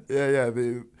expecting that. Yeah.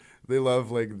 They love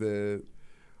like the.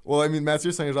 Well, I mean,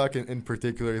 Mathieu Saint-Jacques in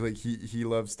particular, like he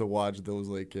loves to watch those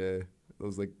like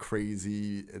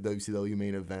crazy WCW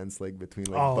main events, like between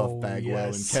like Buff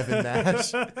Bagwell and Kevin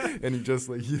Nash, and he just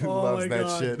like loves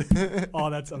that shit. Oh,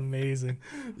 that's amazing.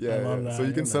 Yeah, I love that. So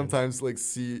you can sometimes like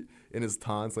see in his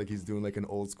taunts, like he's doing like an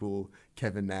old school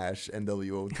Kevin Nash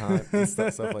NWO taunt and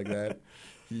stuff like that.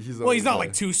 He's not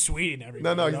like too sweet and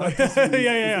everything. No, he's not too sweet.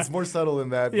 Yeah. It's more subtle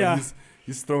than that. But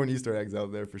he's throwing Easter eggs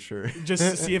out there for sure. Just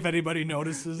to see if anybody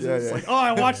notices. Yeah. Like, oh,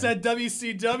 I watched that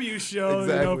WCW show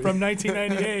from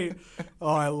 1998. Oh,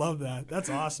 I love that. That's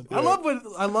awesome. Yeah.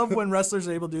 I love when wrestlers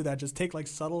are able to do that. Just take like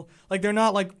subtle, like they're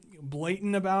not like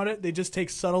blatant about it. They just take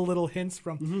subtle little hints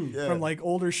from like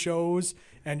older shows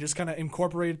and just kind of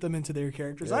incorporate them into their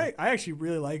characters. Yeah. I actually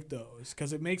really like those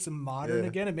because it makes them modern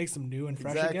again. It makes them new and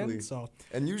fresh again. So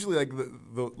and usually like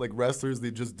the like wrestlers, they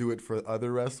just do it for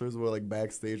other wrestlers where like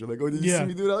backstage they're like, oh, did you see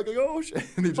me do that? Like, oh shit,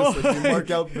 and they just they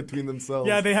mark out between themselves.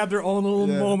 Yeah, they have their own little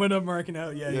moment of marking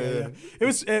out. Yeah.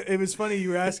 It was funny you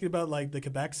were asking about like the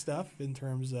Quebec stuff in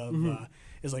terms of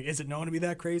is it known to be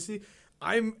that crazy?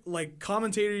 I'm like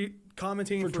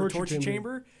commentating for Torture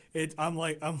Chamber. I'm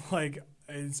like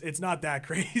it's not that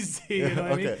crazy. You know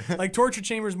what I mean? Like Torture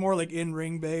Chamber is more like in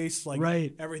ring based. Like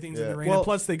everything's in the ring. And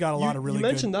plus they got a lot of really. You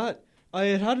mentioned that I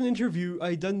had an interview.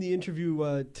 I done the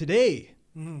interview today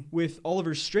with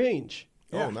Oliver Strange.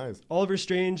 Oh, nice. Oliver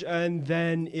Strange, and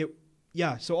then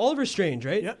so Oliver Strange,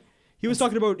 right? Yep. He was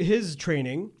talking about his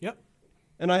training. Yep.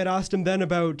 And I had asked him then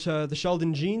about the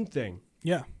Sheldon Jean thing.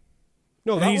 Yeah.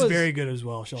 No, and he's very good as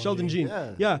well, Sheldon Jean.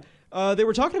 Yeah. They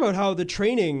were talking about how the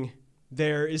training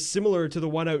there is similar to the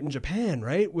one out in Japan,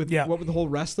 right? With the whole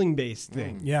wrestling based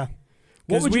thing. Yeah.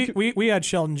 Because we had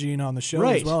Sheldon Jean on the show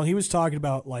as well. He was talking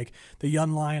about like the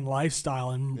young lion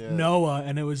lifestyle and Noah,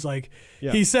 and it was like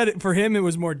he said for him it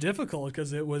was more difficult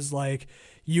because it was like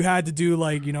you had to do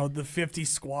like the 50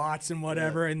 squats and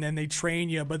whatever, and then they train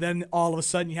you, but then all of a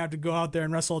sudden you have to go out there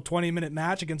and wrestle a 20-minute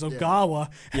match against Ogawa,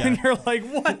 and you're like,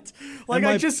 what? Like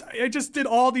I just did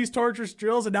all these torturous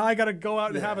drills, and now I got to go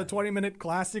out and have a 20-minute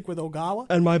classic with Ogawa.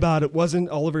 And my bad, it wasn't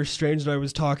Oliver Strange that I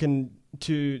was talking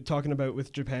about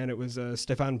with Japan. It was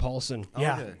Stefan Paulson.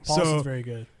 Yeah, Paulson's very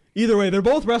good. Either way, they're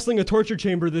both wrestling a Torture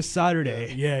Chamber this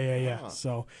Saturday. Yeah.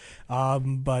 So,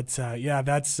 that's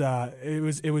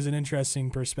it was an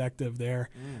interesting perspective there.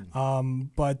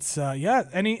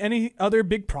 Any other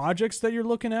big projects that you're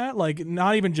looking at? Like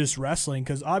not even just wrestling,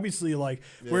 because obviously like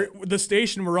the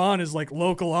station we're on is like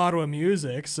local Ottawa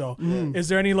music. So, is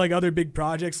there any like other big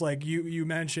projects like you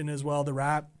mentioned as well, the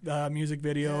rap music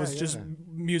videos, just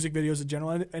music videos in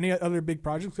general? Any other big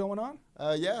projects going on?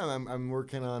 I'm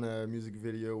working on a music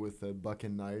video with Buck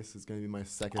and Nice. It's going to be my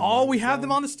second. Oh, we have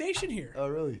them on the station here. Oh,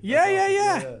 really?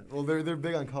 Yeah. Well, they're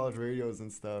big on college radios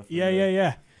and stuff.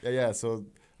 Yeah. So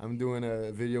I'm doing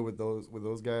a video with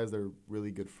those guys. They're really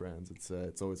good friends.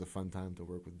 It's always a fun time to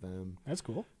work with them. That's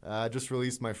cool. I just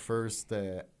released my first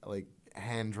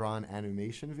hand-drawn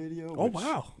animation video. Oh,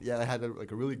 wow. Yeah, I had a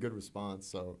really good response.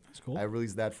 So that's cool. I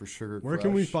released that for Sugar Crush. Where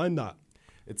can we find that?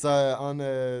 It's on.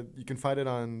 You can find it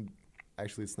on.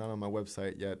 Actually, it's not on my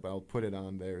website yet, but I'll put it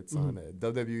on there. It's on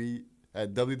WWE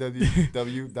at www.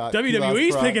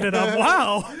 WWE's picking it up.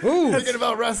 Wow. Thinking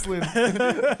about wrestling.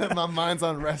 My mind's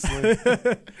on wrestling.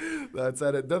 That's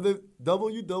at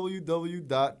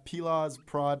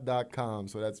www.plozprod.com.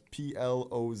 So that's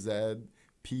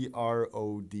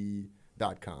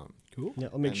PLOZPROD.com. Cool. Yeah,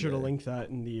 I'll make sure to link that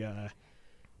in the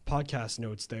podcast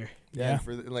notes there. Yeah.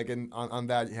 On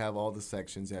that you have all the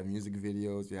sections. You have music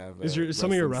videos. You have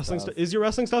some of your wrestling stuff. Is your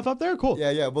wrestling stuff up there? Cool.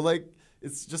 Yeah, but like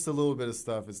it's just a little bit of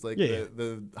stuff. It's like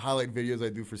the highlight videos I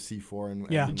do for C4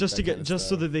 and just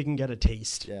so that they can get a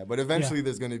taste. Yeah, but eventually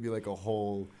there's going to be like a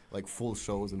whole like full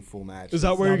shows and full matches. Is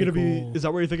that where you're going to be? Is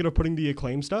that where you're thinking of putting the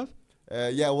Acclaim stuff?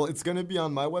 Well, it's going to be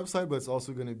on my website, but it's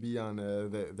also going to be on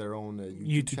their own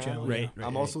YouTube channel. Right.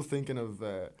 I'm also thinking of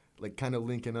like kind of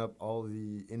linking up all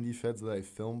the indie feds that I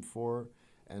filmed for,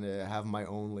 and have my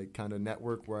own like kind of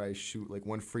network where I shoot like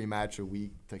one free match a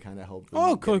week to kind of help them.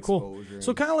 Oh, cool.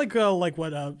 So kind of like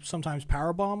what sometimes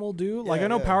Powerbomb will do. Like I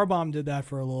know Powerbomb did that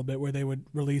for a little bit, where they would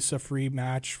release a free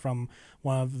match from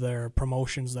one of their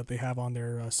promotions that they have on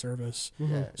their service.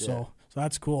 So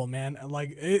that's cool, man.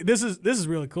 Like this is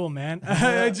really cool, man.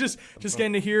 just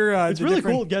getting to hear. It's really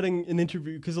cool getting an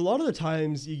interview, because a lot of the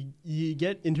times you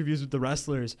get interviews with the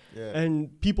wrestlers,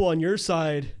 and people on your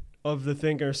side of the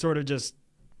thing are sort of just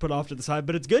put off to the side.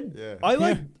 But it's good. Yeah.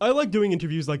 I like doing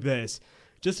interviews like this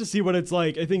just to see what it's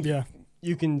like. I think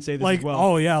you can say this as well.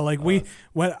 Oh yeah, like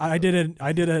I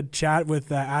did a chat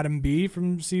with Adam B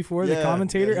from C4, the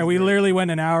commentator, and we literally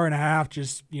went an hour and a half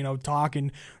just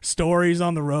talking stories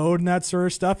on the road and that sort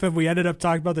of stuff. And we ended up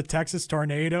talking about the Texas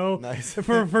tornado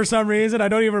for some reason. I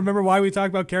don't even remember why we talked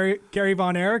about Kerry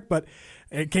Von Erich, but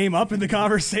it came up in the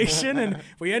conversation, and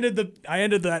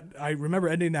I remember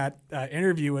ending that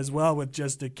interview as well with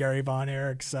just the Kerry Von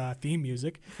Erich's theme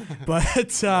music,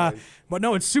 but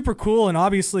no, it's super cool, and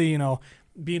obviously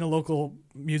being a local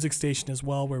music station as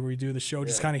well, where we do the show,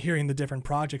 just kind of hearing the different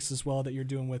projects as well that you're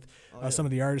doing with some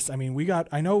of the artists. I mean,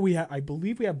 I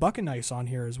believe we have Buck and Nice on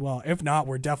here as well. If not,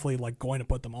 we're definitely like going to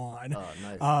put them on. Oh,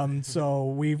 nice. So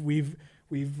we've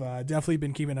definitely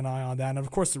been keeping an eye on that, and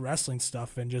of course the wrestling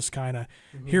stuff, and just kind of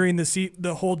hearing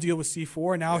the whole deal with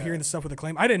C4, and now hearing the stuff with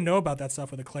Acclaim. I didn't know about that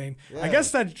stuff with Acclaim. I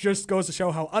guess that just goes to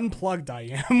show how unplugged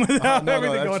I am without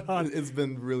everything going on. It's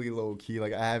been really low key.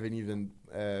 Like I haven't even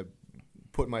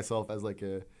put myself as like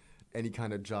any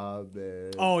kind of job.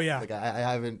 Like I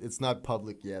haven't. It's not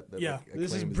public yet.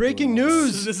 This is breaking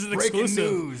news. This is an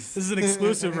exclusive. This is an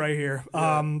exclusive right here.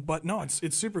 But no,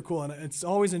 it's super cool, and it's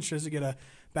always interesting to get a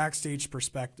backstage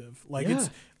perspective. Like it's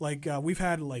like we've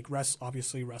had like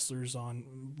obviously wrestlers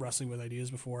on Wrestling with Ideas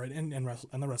before, and the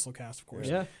WrestleCast, of course.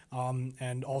 Yeah.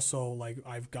 And also like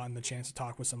I've gotten the chance to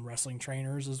talk with some wrestling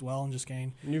trainers as well, and just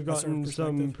gain. And you've gotten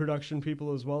some production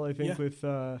people as well, I think, with.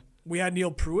 We had Neil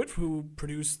Pruitt, who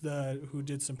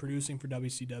did some producing for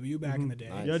WCW back in the day.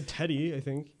 You had Teddy, I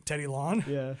think. Teddy Long?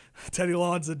 Yeah. Teddy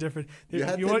Long's a different... You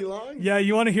had Teddy Long? Yeah,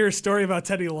 you want to hear a story about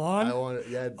Teddy Long? I want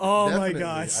to, Oh, my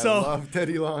God. I love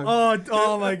Teddy Long.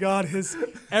 Oh, my God.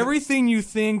 Everything you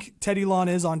think Teddy Long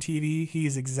is on TV,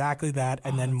 he's exactly that,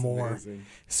 and then more. Amazing.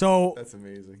 So... That's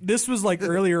amazing. This was like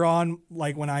earlier on,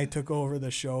 like when I took over the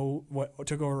show,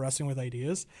 took over Wrestling with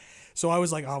Ideas. So I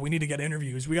was like, we need to get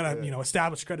interviews. We got to,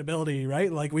 establish credibility, right?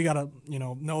 Like we got to,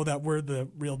 know that we're the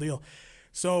real deal.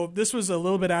 So this was a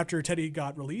little bit after Teddy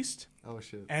got released. Oh,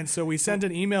 shit. And so we sent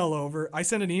an email over. I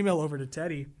sent an email over to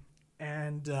Teddy.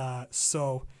 And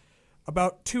so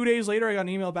about 2 days later, I got an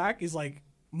email back. He's like,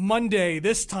 Monday,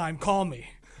 this time, call me.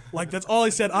 Like, that's all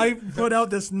he said. I put out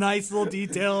this nice little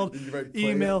detailed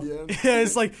email.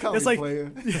 It's like,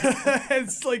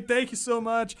 thank you so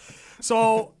much.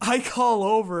 So I call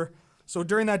over. So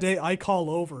during that day, I call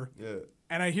over,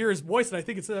 and I hear his voice, and I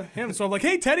think it's him. So I'm like,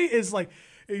 hey, Teddy. He's like,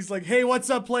 hey, what's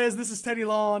up, players? This is Teddy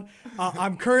Long.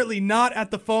 I'm currently not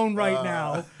at the phone right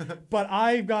now, but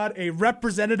I've got a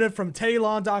representative from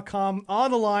TeddyLong.com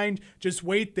on the line. Just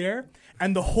wait there.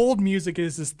 And the hold music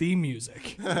is his theme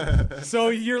music. So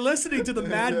you're listening to the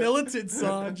Mad Militant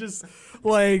song, just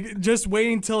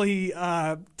waiting till he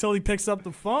picks up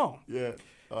the phone. Yeah.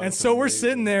 And so we're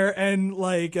sitting there, and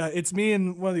like it's me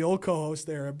and one of the old co-hosts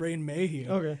there, Braden Mayhew.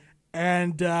 Okay.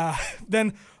 And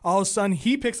then all of a sudden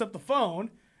he picks up the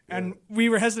phone, and we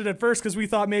were hesitant at first because we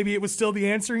thought maybe it was still the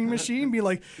answering machine, be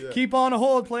like, keep on a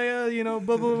hold, playa, blah,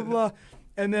 blah, blah, blah.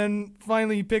 And then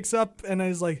finally he picks up, and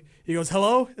he goes,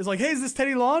 hello? It's like, hey, is this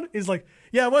Teddy Long? He's like,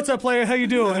 yeah, what's up, player? How you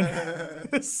doing?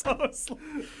 So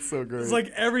great. It's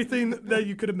like everything that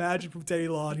you could imagine from Teddy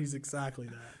Long. He's exactly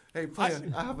that. Hey, player,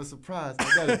 I have a surprise.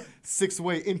 I got a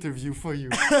 6-way interview for you.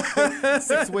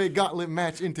 6-way gauntlet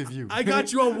match interview. I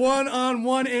got you a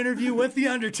one-on-one interview with the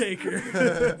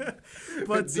Undertaker.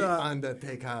 But the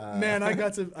Undertaker. Man,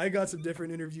 I got some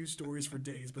different interview stories for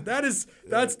days. But that's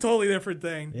a totally different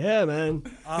thing. Yeah, man.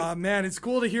 Man, it's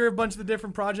cool to hear a bunch of the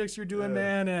different projects you're doing,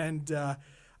 man, and.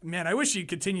 Man, I wish you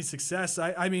continued success.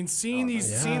 I mean, seeing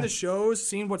the shows,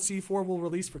 seeing what C4 will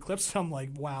release for clips, I'm like,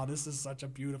 wow, this is such a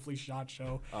beautifully shot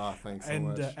show. Oh, thanks so and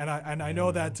much. I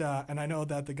know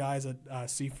that the guys at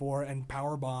C4 and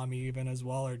Powerbomb even as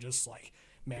well are just like,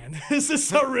 man, this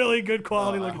is a really good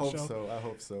quality looking show. I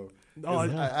hope so. Oh,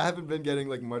 I haven't been getting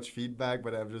like much feedback,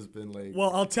 but I've just been like.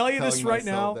 Well, I'll tell you this right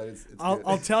now.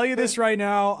 I'll tell you this right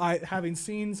now. Having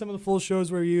seen some of the full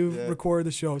shows where you've recorded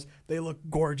the shows, they look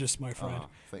gorgeous, my friend. Oh,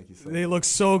 thank you so much. They look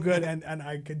so good, and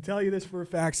I can tell you this for a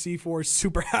fact. C4 is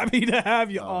super happy to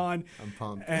have you on. I'm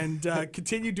pumped. And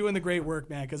continue doing the great work,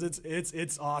 man, because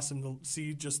it's awesome to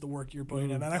see just the work you're putting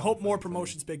in, and I hope more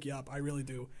promotions pick you up. I really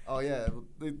do. Oh yeah,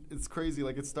 it's crazy.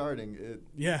 Like it's starting.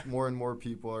 More and more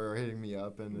people are hitting me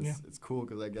up, and it's cool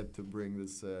because I get to bring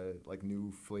this like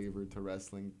new flavor to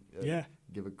wrestling.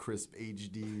 Give a crisp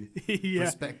HD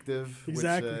perspective, which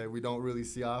we don't really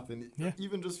see often.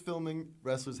 Even just filming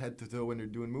wrestlers head to toe when they're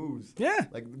doing moves.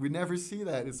 Like we never see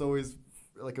that. It's always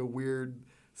like a weird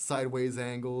sideways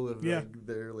angle of like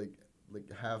they're like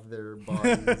half their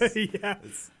bodies.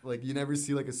 It's like you never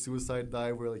see like a suicide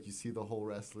dive where like you see the whole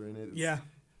wrestler in it. It's,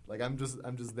 like I'm just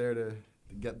there to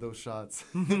get those shots.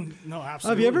 No, absolutely.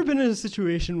 Have you ever been in a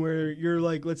situation where you're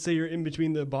like, let's say you're in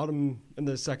between the bottom and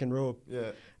the second rope,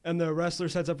 and the wrestler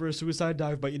sets up for a suicide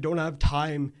dive, but you don't have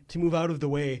time to move out of the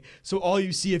way, so all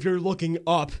you see if you're looking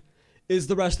up is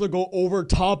the wrestler go over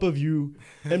top of you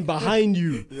and behind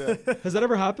you? Has that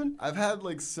ever happened? I've had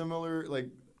like similar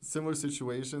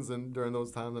situations, and during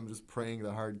those times I'm just praying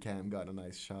the hard cam got a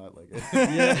nice shot. Like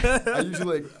I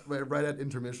usually like right at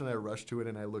intermission I rush to it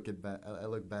and I look back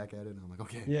at it and I'm like,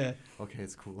 okay,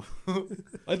 it's cool.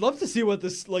 I'd love to see what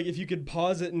this, like, if you could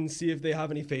pause it and see if they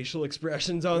have any facial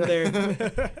expressions on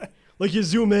there. Like you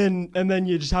zoom in and then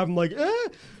you just have them like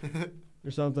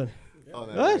or something. Oh,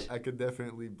 man, I could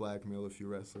definitely blackmail a few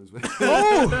wrestlers with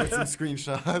some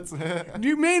screenshots.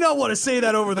 You may not want to say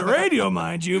that over the radio,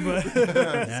 mind you, but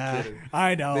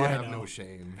I know. They have no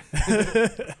shame.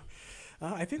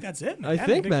 I think that's it, man. I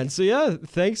think, man. So yeah,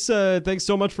 thanks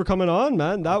so much for coming on,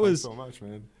 man. Thanks so much,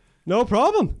 man. No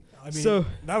problem. I mean,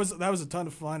 that was a ton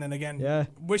of fun, and again,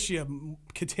 wish you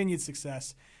continued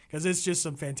success because it's just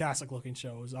some fantastic looking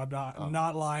shows. I'm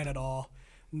not lying at all.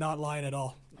 Not lying at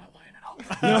all.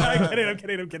 No, I'm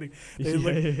kidding.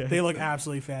 They look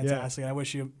absolutely fantastic. I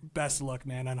wish you best of luck,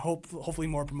 man, and hopefully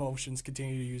more promotions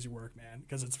continue to use your work, man,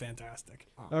 because it's fantastic.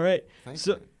 All right. Thanks,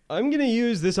 so man. I'm going to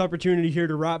use this opportunity here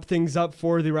to wrap things up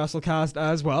for the WrestleCast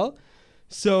as well.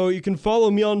 So you can follow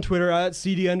me on Twitter at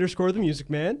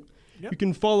CD_TheMusicMan. Yep. You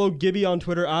can follow Gibby on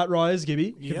Twitter at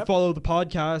RawIsGibby. You can follow the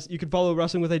podcast. You can follow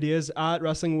Wrestling with Ideas at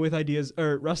Wrestling with Ideas,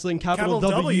 or Wrestling capital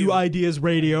W Ideas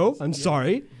Radio. I'm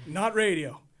sorry. Not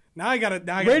radio. Now I got it.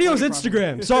 Radio's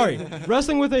Instagram. Sorry.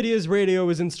 Wrestling with Ideas Radio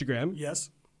is Instagram. Yes.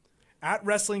 At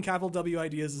Wrestling capital W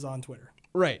Ideas is on Twitter.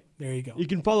 Right. There you go. You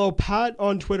can follow Pat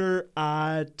on Twitter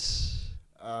at...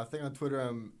 I think on Twitter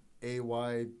I'm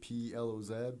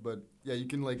AYPLOZ, but yeah, you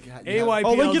can like...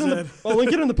 AYPLOZ. I'll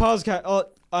link it in the podcast.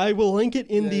 I will link it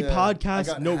in the podcast I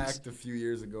got notes. Hacked a few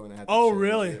years ago and I had to Oh,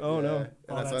 really? it. Oh, no. And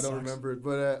that's why I don't remember it.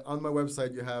 But on my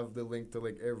website, you have the link to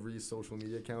like every social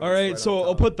media account. All right, so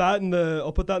I'll put that in the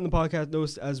podcast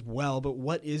notes as well. But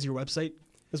what is your website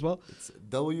as well? It's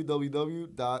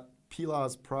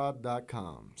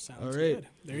www.pilazprod.com. Sounds good.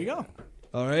 There you go.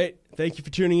 All right. Thank you for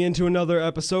tuning in to another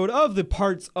episode of the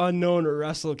Parts Unknown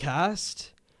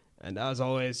WrestleCast. And as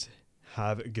always,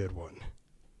 have a good one.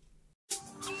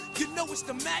 You know it's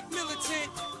the Mac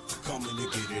Militant. Coming to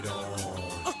get it on.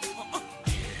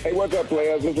 Hey, what's up,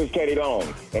 players? This is Teddy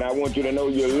Long, and I want you to know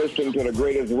you're listening to the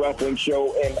greatest wrestling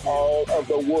show in all of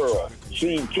the world.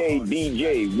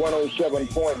 CKDJ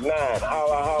 107.9.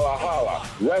 Holla, holla, holla.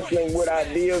 Wrestling with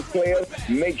Ideas, players.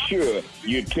 Make sure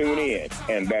you tune in,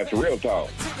 and that's real talk.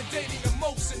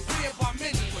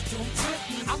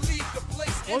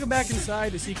 Welcome back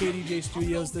inside the CKDJ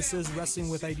studios. This is Wrestling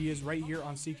with Ideas right here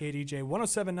on CKDJ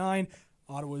 107.9,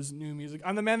 Ottawa's new music.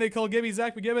 I'm the man they call Gibby,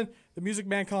 Zach McGibbon, the music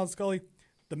man Colin Scully,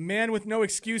 the man with no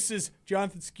excuses,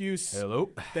 Jonathan Skuce. Hello.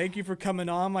 Thank you for coming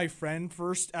on, my friend.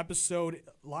 First episode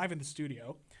live in the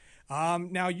studio.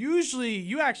 Now, usually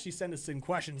you actually send us in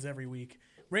questions every week,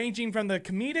 ranging from the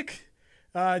comedic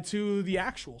to the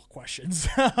actual questions.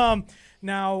 Now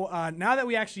that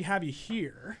we actually have you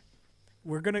here,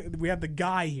 We have the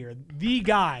guy here, the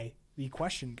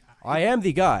question guy. I am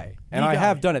the guy, and I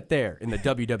have done it there in the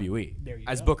WWE,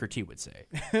 as Booker T would say.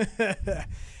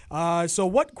 So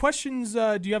what questions,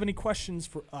 do you have any questions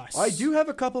for us? I do have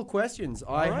a couple questions.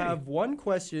 I have one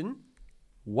question.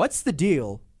 What's the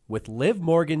deal with Liv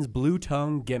Morgan's blue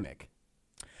tongue gimmick?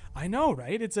 I know,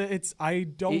 right?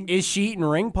 Is she eating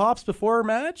ring pops before her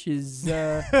match?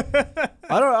 I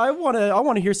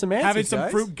want to hear some answers. Having some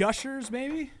guys. fruit gushers,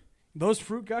 maybe? Those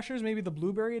fruit gushers, maybe the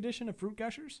blueberry edition of fruit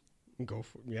gushers? Go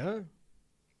for yeah.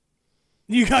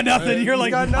 You got nothing. You're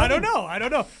like, nothing. I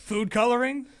don't know. Food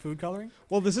coloring.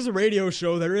 Well, this is a radio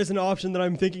show. There is an option that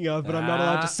I'm thinking of, but I'm not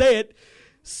allowed to say it.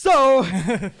 So,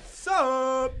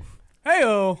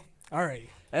 hey-o. All right.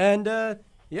 And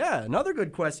another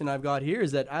good question I've got here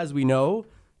is that, as we know,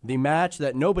 the match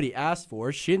that nobody asked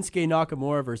for, Shinsuke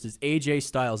Nakamura versus AJ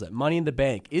Styles at Money in the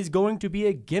Bank, is going to be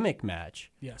a gimmick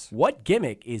match. Yes. What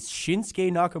gimmick is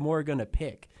Shinsuke Nakamura going to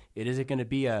pick? Is it going to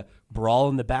be a brawl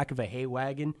in the back of a hay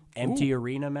wagon, empty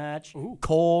arena match,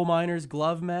 coal miner's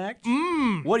glove match?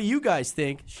 What do you guys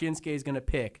think Shinsuke is going to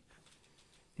pick?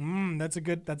 That's a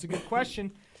good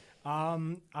question.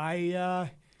 Do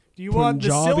you want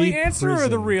the silly answer or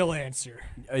the real answer?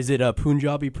 Is it a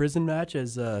Punjabi prison match?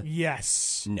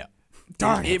 Yes. No.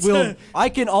 Darn it. It will. I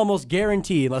can almost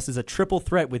guarantee, unless it's a triple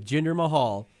threat with Jinder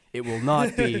Mahal, it will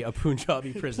not be a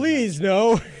Punjabi prison Please match.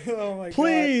 no. Oh my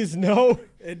Please God. no.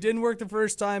 It didn't work the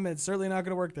first time, and it's certainly not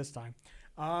going to work this time.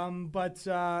 But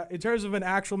in terms of an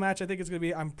actual match, I think it's going to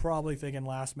be, I'm probably thinking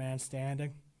last man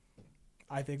standing.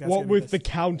 I think that's what gonna with be the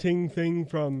counting thing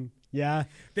from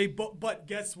but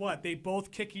guess what? They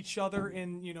both kick each other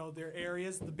in, their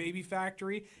areas, the baby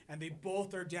factory, and they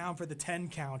both are down for the 10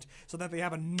 count so that they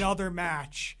have another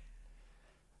match.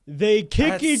 They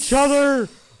kick each other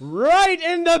right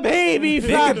in the baby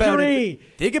factory.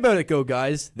 Think about it,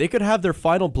 guys. They could have their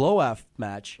final blow-off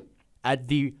match at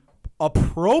the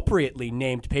appropriately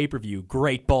named pay-per-view,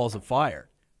 Great Balls of Fire.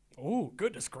 Oh,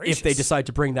 goodness gracious. If they decide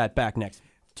to bring that back next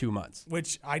 2 months.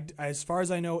 Which, as far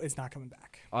as I know, it's not coming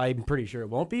back. I'm pretty sure it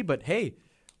won't be, but hey.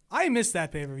 I missed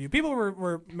that pay-per-view. People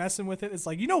were messing with it. It's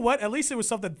like, you know what? At least it was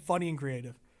something funny and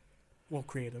creative. Well,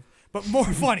 creative, but more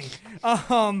funny.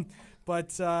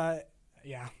 But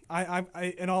yeah,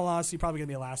 I in all honesty, probably gonna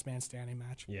be a last man standing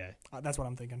match. Yeah, that's what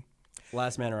I'm thinking.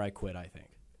 Last man or I quit, I think.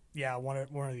 Yeah, one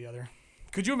or the other.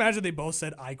 Could you imagine they both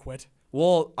said I quit?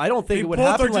 Well, I don't think it would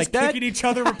happen like that. They both are just kicking each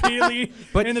other repeatedly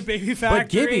in the baby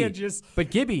factory.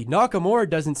 But Gibby, Nakamura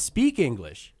doesn't speak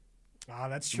English.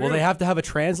 That's true. Will they have to have a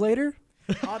translator?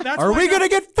 Are we gonna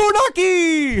get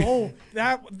Funaki? Oh,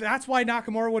 that's why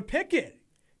Nakamura would pick it.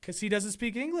 Because he doesn't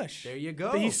speak English. There you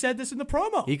go. But he said this in the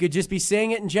promo. He could just be saying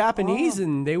it in Japanese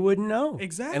and they wouldn't know.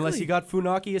 Exactly. Unless he got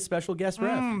Funaki a special guest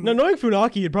ref. Now, knowing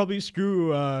Funaki, he'd probably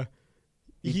screw...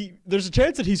 there's a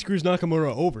chance that he screws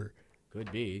Nakamura over.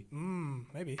 Could be.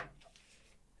 Maybe.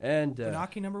 And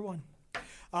Funaki number 1.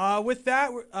 With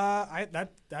that,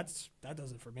 that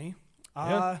does it for me.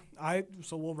 So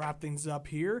we'll wrap things up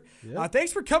here.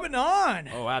 Thanks for coming on.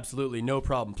 Oh, absolutely. No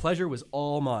problem. Pleasure was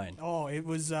all mine. Oh, it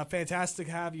was fantastic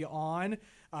to have you on.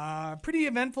 Pretty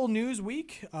eventful news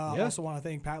week. Also want to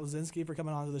thank Pat Lozinski for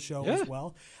coming on to the show as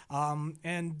well.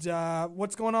 And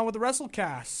what's going on with the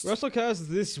WrestleCast? WrestleCast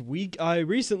this week, I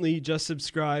recently just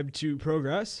subscribed to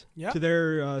Progress, to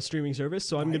their streaming service.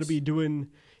 So I'm going to be doing...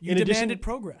 You demanded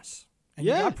Progress. And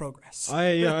you got Progress.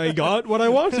 I got what I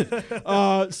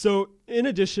wanted. So in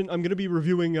addition, I'm going to be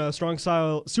reviewing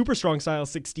Super Strong Style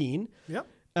 16. Yep.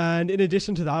 And in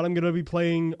addition to that, I'm going to be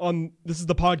playing on... This is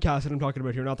the podcast that I'm talking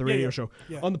about here, not the radio show.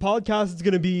 Yeah. On the podcast, it's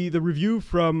going to be the review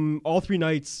from all 3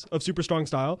 nights of Super Strong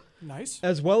Style. Nice.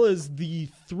 As well as the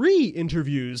 3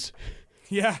 interviews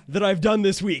that I've done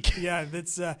this week. Yeah,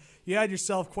 that's you had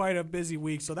yourself quite a busy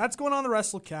week. So that's going on the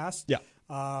WrestleCast. Yeah.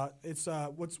 It's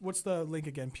what's the link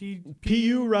again?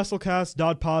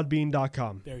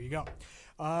 PUWrestlecast.podbean.com. There you go.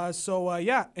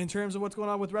 In terms of what's going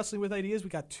on with Wrestling with Ideas, we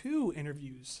got 2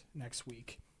 interviews next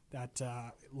week that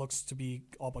looks to be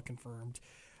all but confirmed.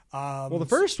 Well, the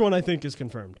first one I think is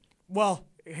confirmed. Well,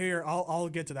 here I'll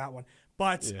get to that one.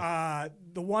 But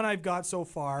the one I've got so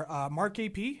far, Mark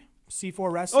AP,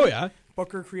 C4 Wrestling,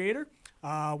 Booker creator.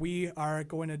 We are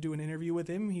going to do an interview with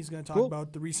him. He's going to talk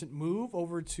about the recent move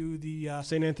over to the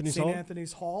St.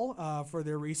 Anthony's Hall for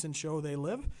their recent show, They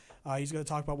Live. He's going to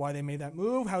talk about why they made that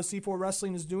move, how C4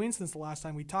 Wrestling is doing since the last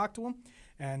time we talked to him,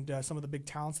 and some of the big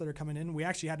talents that are coming in. We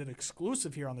actually had an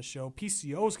exclusive here on the show.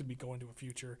 PCO is going to be going to a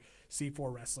future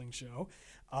C4 Wrestling show.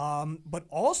 But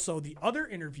also the other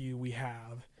interview we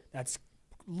have that's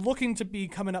looking to be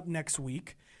coming up next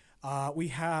week, we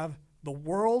have the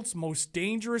world's most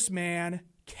dangerous man,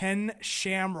 Ken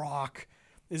Shamrock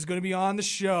is going to be on the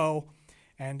show,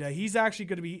 and he's actually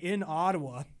going to be in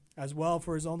Ottawa as well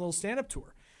for his own little stand-up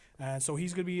tour. And so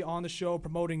he's going to be on the show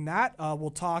promoting that. We'll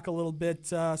talk a little bit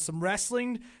some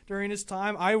wrestling during his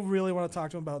time. I really want to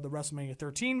talk to him about the WrestleMania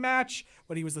 13 match,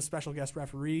 but he was the special guest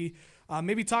referee.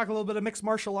 Maybe talk a little bit of mixed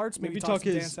martial arts. Maybe talk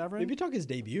some Dan Severn. Maybe talk his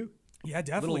debut. Yeah,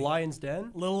 definitely. Little Lion's Den.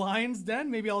 Little Lion's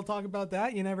Den. Maybe I'll talk about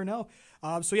that. You never know.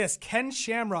 So yes, Ken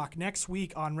Shamrock next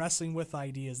week on Wrestling with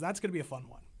Ideas. That's going to be a fun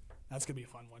one.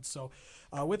 So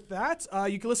with that,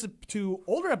 you can listen to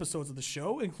older episodes of the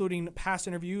show, including past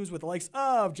interviews with the likes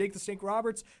of Jake the Snake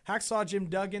Roberts, Hacksaw Jim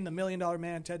Duggan, the $1 Million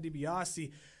Man, Ted DiBiase,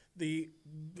 the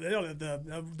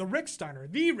Rick Steiner,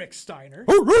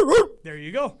 there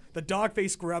you go, the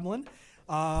Dogface Gremlin.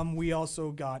 We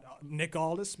also got Nick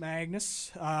Aldis,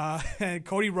 Magnus, and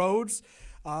Cody Rhodes.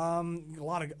 A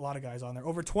lot of guys on there.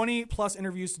 Over 20 plus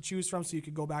interviews to choose from, so you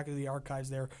can go back to the archives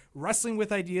there.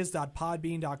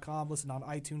 WrestlingWithIdeas.podbean.com. Listen on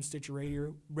iTunes, Stitcher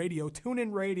Radio,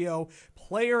 TuneIn Radio,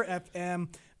 Player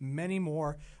FM, many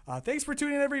more. Thanks for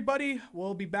tuning in, everybody.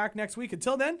 We'll be back next week.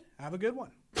 Until then, have a good one.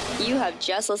 You have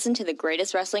just listened to the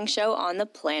greatest wrestling show on the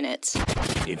planet.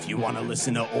 If you want to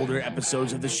listen to older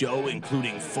episodes of the show,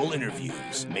 including full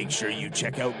interviews, make sure you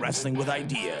check out Wrestling with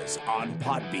Ideas on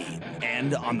Podbean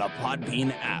and on the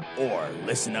Podbean app, or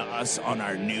listen to us on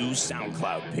our new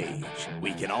SoundCloud page.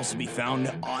 We can also be found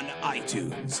on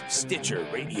iTunes, Stitcher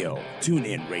Radio,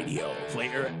 TuneIn Radio,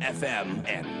 Player FM,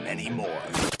 and many more.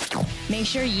 Make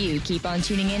sure you keep on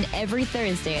tuning in every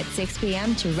Thursday at 6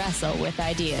 p.m. to Wrestle with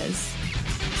Ideas.